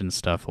improvisation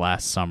stuff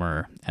last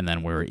summer, and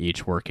then we were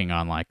each working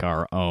on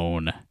our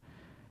own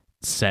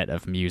set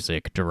of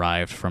music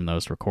derived from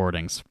those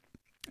recordings.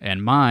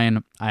 And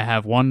mine, I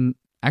have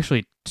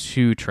actually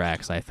 2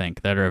 tracks, I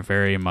think, that are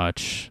very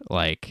much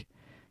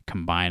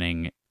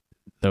combining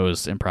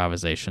those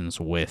improvisations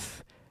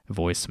with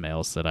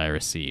voicemails that I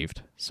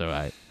received.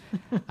 So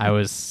I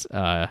was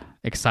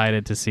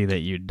excited to see that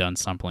you'd done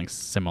something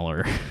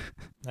similar.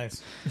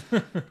 Nice.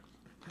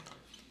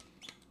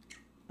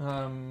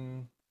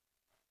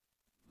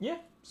 Yeah,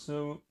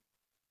 so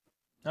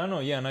I don't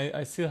know, yeah, and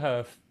I still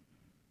have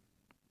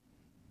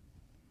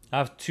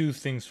 2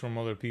 things from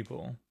other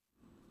people.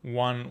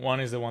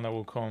 One is the one that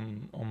will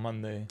come on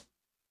Monday. And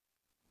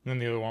then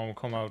the other one will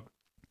come out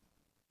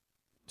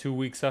 2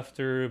 weeks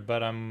after,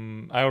 but I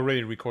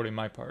already recorded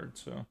my part,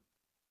 so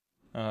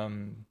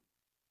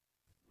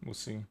we'll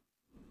see.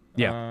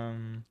 Yeah.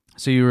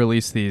 So you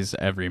release these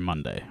every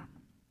Monday.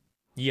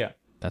 Yeah.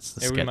 That's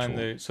the every schedule.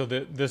 Monday. So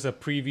there's a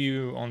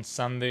preview on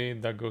Sunday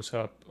that goes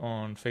up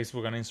on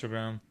Facebook and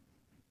Instagram,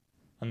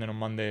 and then on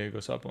Monday it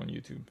goes up on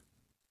YouTube.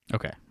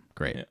 Okay,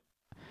 great. Yeah.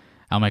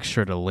 I'll make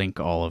sure to link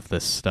all of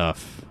this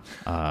stuff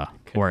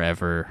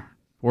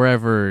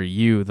wherever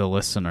you, the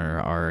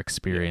listener, are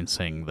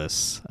experiencing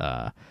this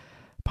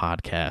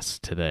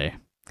podcast today.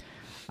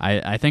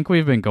 I think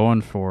we've been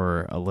going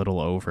for a little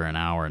over an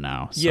hour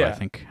now. So yeah. I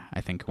think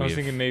I was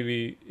thinking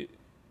maybe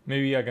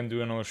I can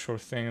do another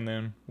short thing and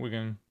then we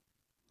can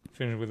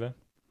finish with that.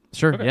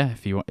 Sure. Okay. Yeah.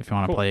 If you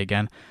want to play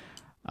again,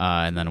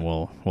 and then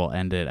we'll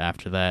end it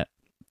after that.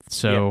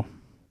 So. Yeah.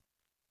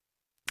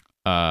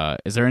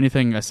 Is there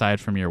anything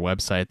aside from your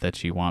website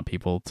that you want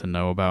people to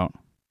know about?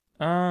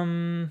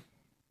 I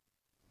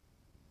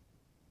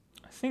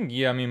think,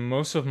 I mean,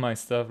 most of my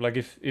stuff,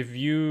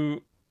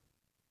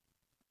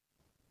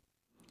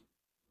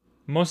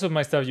 most of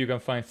my stuff you can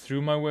find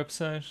through my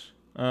website,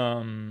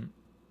 and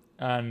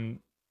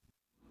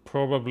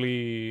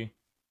probably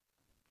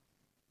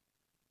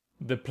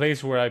the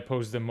place where I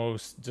post the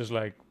most just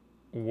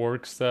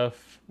work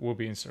stuff will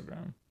be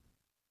Instagram.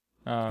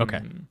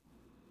 Okay.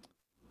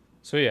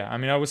 So yeah, I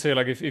mean, I would say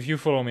if you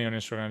follow me on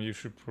Instagram,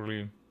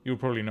 you'll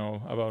probably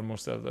know about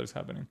most stuff that is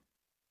happening.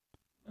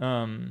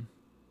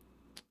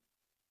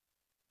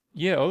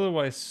 Yeah.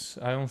 Otherwise,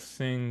 I don't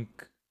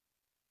think.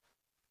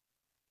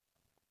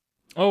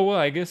 Oh well,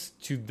 I guess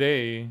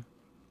today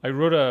I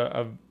wrote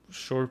a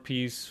short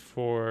piece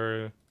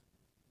for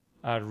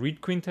a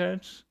Reed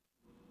Quintet,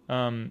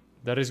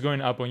 that is going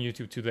up on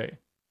YouTube today.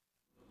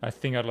 I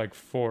think at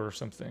 4 or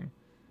something.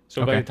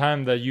 So by the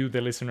time that you,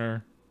 the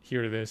listener,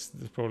 hear this,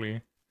 there's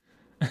probably.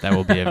 That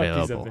will be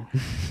available.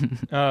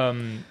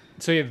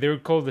 So yeah, they're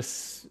called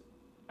this.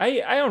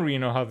 I don't really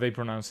know how they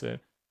pronounce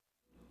it.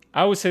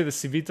 I would say the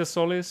Civita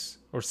Solis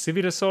or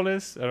Civita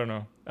Solis. I don't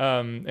know.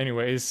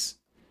 Anyway, it's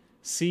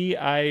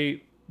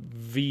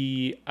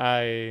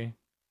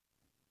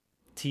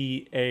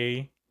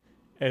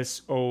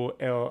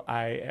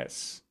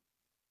CIVITASOLIS.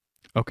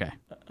 Okay.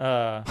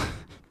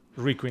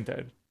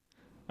 Requinted.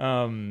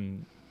 So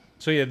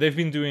yeah, they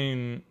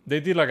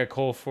did a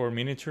call for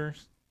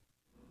miniatures.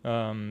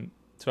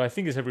 So I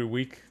think it's every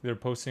week they're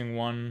posting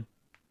one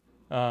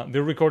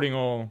they're recording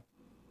all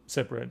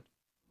separate.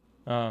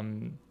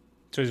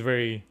 So it's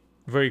very,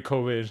 very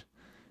COVID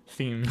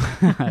themed.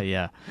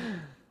 Yeah.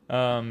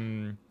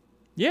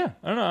 Yeah,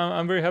 I don't know.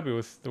 I'm very happy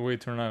with the way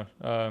it turned out.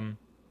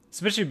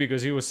 Especially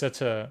because it was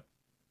such a.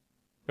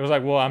 It was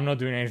like, well, I'm not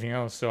doing anything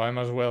else, so I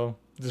might as well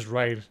just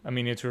write a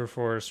miniature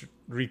for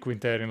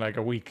Requintet in like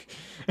a week.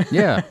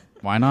 Yeah.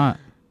 Why not?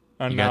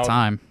 And You got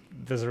time.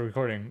 There's a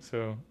recording,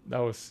 so that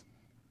was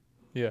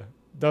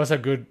a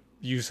good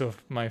use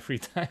of my free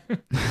time.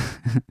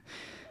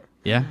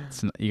 Yeah.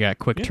 You got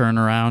quick Yeah.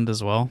 turnaround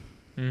as well.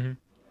 Mm-hmm.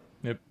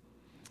 Yep.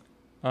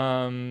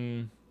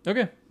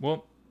 Okay.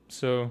 Well,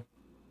 so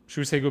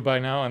should we say goodbye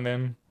now and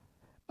then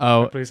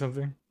play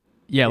something?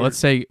 Yeah. Or-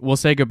 We'll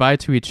say goodbye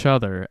to each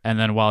other, and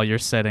then while you're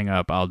setting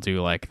up, I'll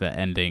do like the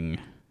ending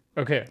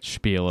Okay.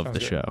 spiel of Sounds the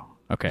good. show.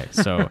 Okay.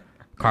 So,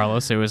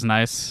 Carlos, it was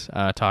nice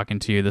talking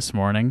to you this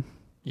morning.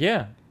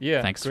 Yeah.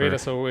 Thanks Great for-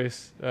 as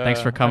always.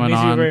 thanks for coming I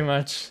miss you on. very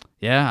much.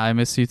 Yeah, I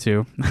miss you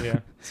too. Yeah.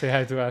 Say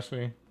hi to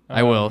Ashley.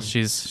 I will.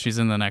 She's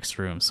in the next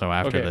room, so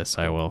after Okay. this,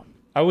 I will.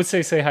 I would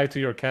say hi to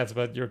your cats,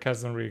 but your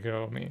cats don't really care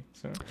about me.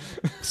 So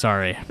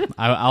Sorry,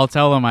 I'll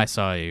tell them I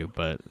saw you,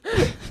 but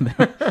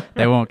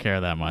they won't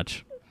care that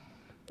much.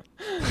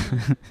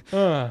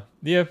 yeah,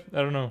 I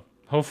don't know.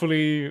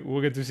 Hopefully,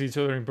 we'll get to see each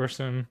other in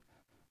person.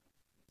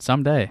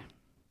 Someday.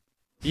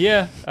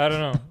 Yeah, I don't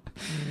know.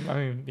 I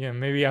mean, yeah,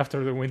 maybe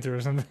after the winter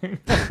or something.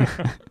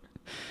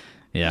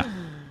 Yeah.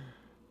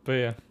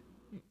 But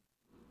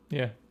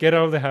yeah, get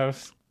out of the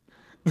house.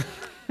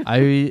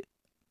 I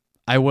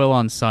will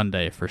on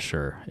Sunday for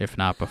sure, if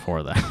not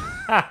before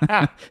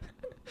that.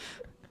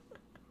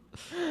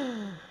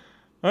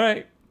 All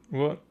right.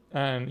 Well,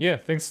 and yeah,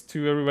 thanks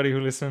to everybody who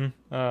listened.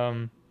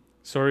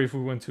 Sorry if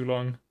we went too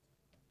long.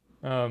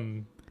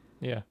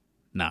 Yeah.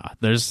 Nah,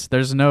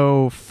 there's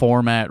no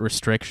format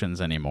restrictions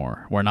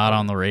anymore. We're not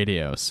on the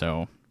radio,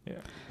 so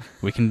Yeah.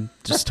 we can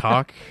just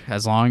talk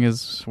as long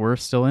as we're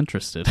still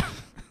interested.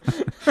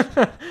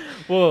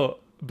 Well,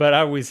 but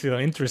are we still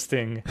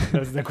interesting?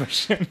 That's the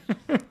question.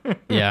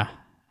 Yeah.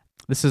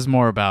 This is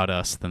more about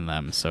us than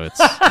them, so it's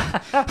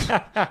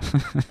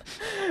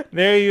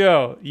There you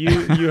go.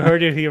 You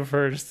heard it here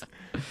first.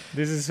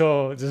 This is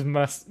all just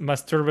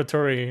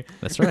masturbatory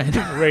that's right.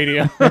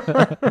 radio.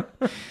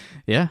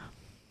 Yeah.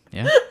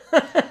 Yeah.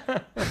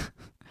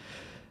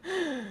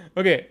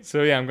 Okay,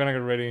 so yeah, I'm gonna get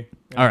ready.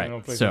 All right, and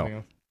I'll play so- something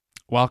else.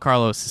 While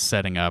Carlos is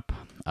setting up,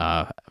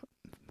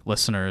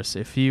 listeners,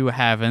 if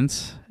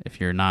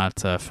you're not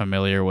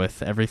familiar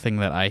with everything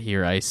that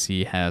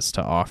iHearIC has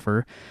to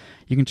offer,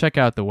 you can check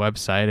out the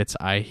website. It's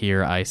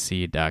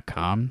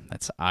iHearIC.com.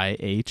 That's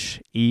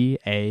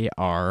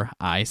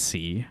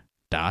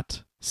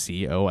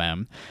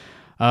IHEARIC.com.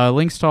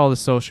 Links to all the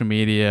social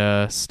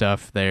media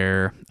stuff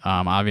there.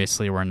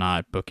 Obviously, we're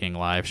not booking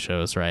live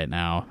shows right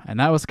now, and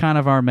that was kind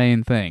of our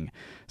main thing.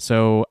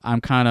 So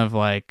I'm kind of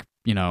like,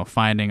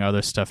 finding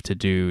other stuff to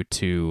do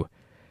to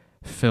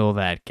fill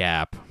that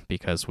gap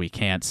because we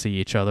can't see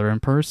each other in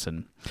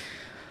person.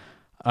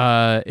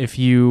 If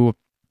you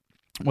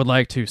would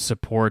like to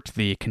support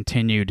the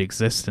continued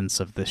existence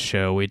of this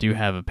show, we do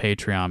have a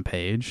Patreon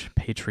page,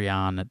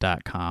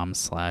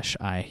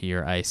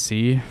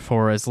 patreon.com/ihearic.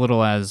 For as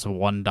little as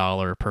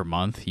 $1 per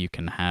month, you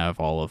can have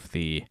all of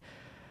the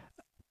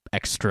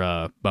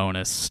extra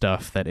bonus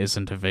stuff that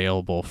isn't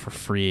available for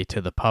free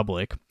to the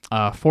public.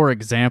 For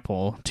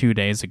example, 2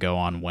 days ago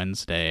on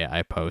Wednesday,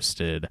 I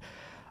posted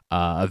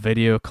a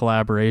video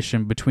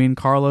collaboration between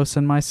Carlos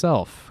and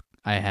myself.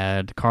 I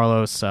had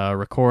Carlos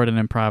record an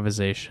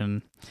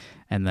improvisation,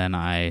 and then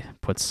I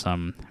put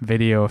some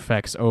video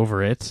effects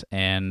over it,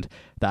 and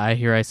the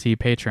iHearIC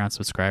Patreon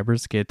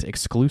subscribers get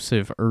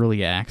exclusive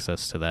early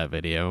access to that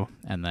video,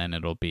 and then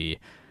it'll be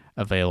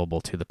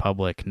available to the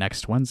public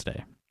next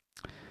Wednesday.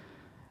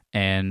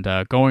 And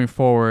going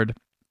forward,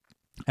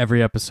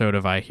 every episode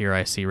of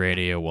iHearIC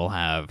Radio will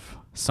have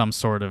some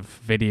sort of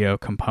video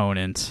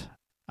component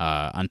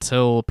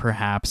until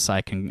perhaps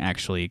I can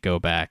actually go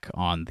back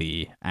on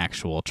the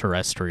actual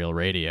terrestrial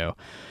radio.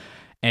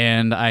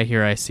 And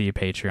iHearIC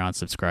Patreon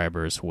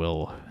subscribers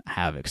will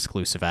have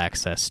exclusive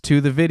access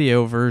to the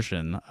video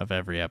version of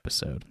every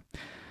episode.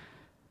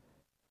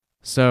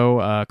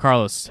 So,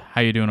 Carlos,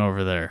 how you doing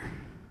over there?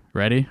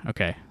 Ready?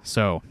 Okay,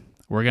 so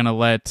we're going to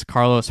let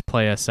Carlos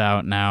play us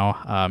out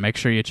now. Make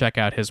sure you check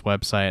out his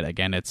website.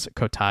 Again, it's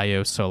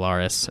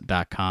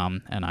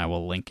CotalloSolares.com, and I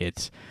will link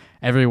it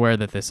everywhere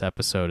that this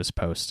episode is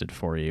posted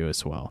for you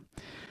as well.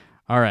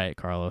 All right,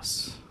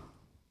 Carlos,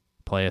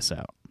 play us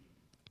out.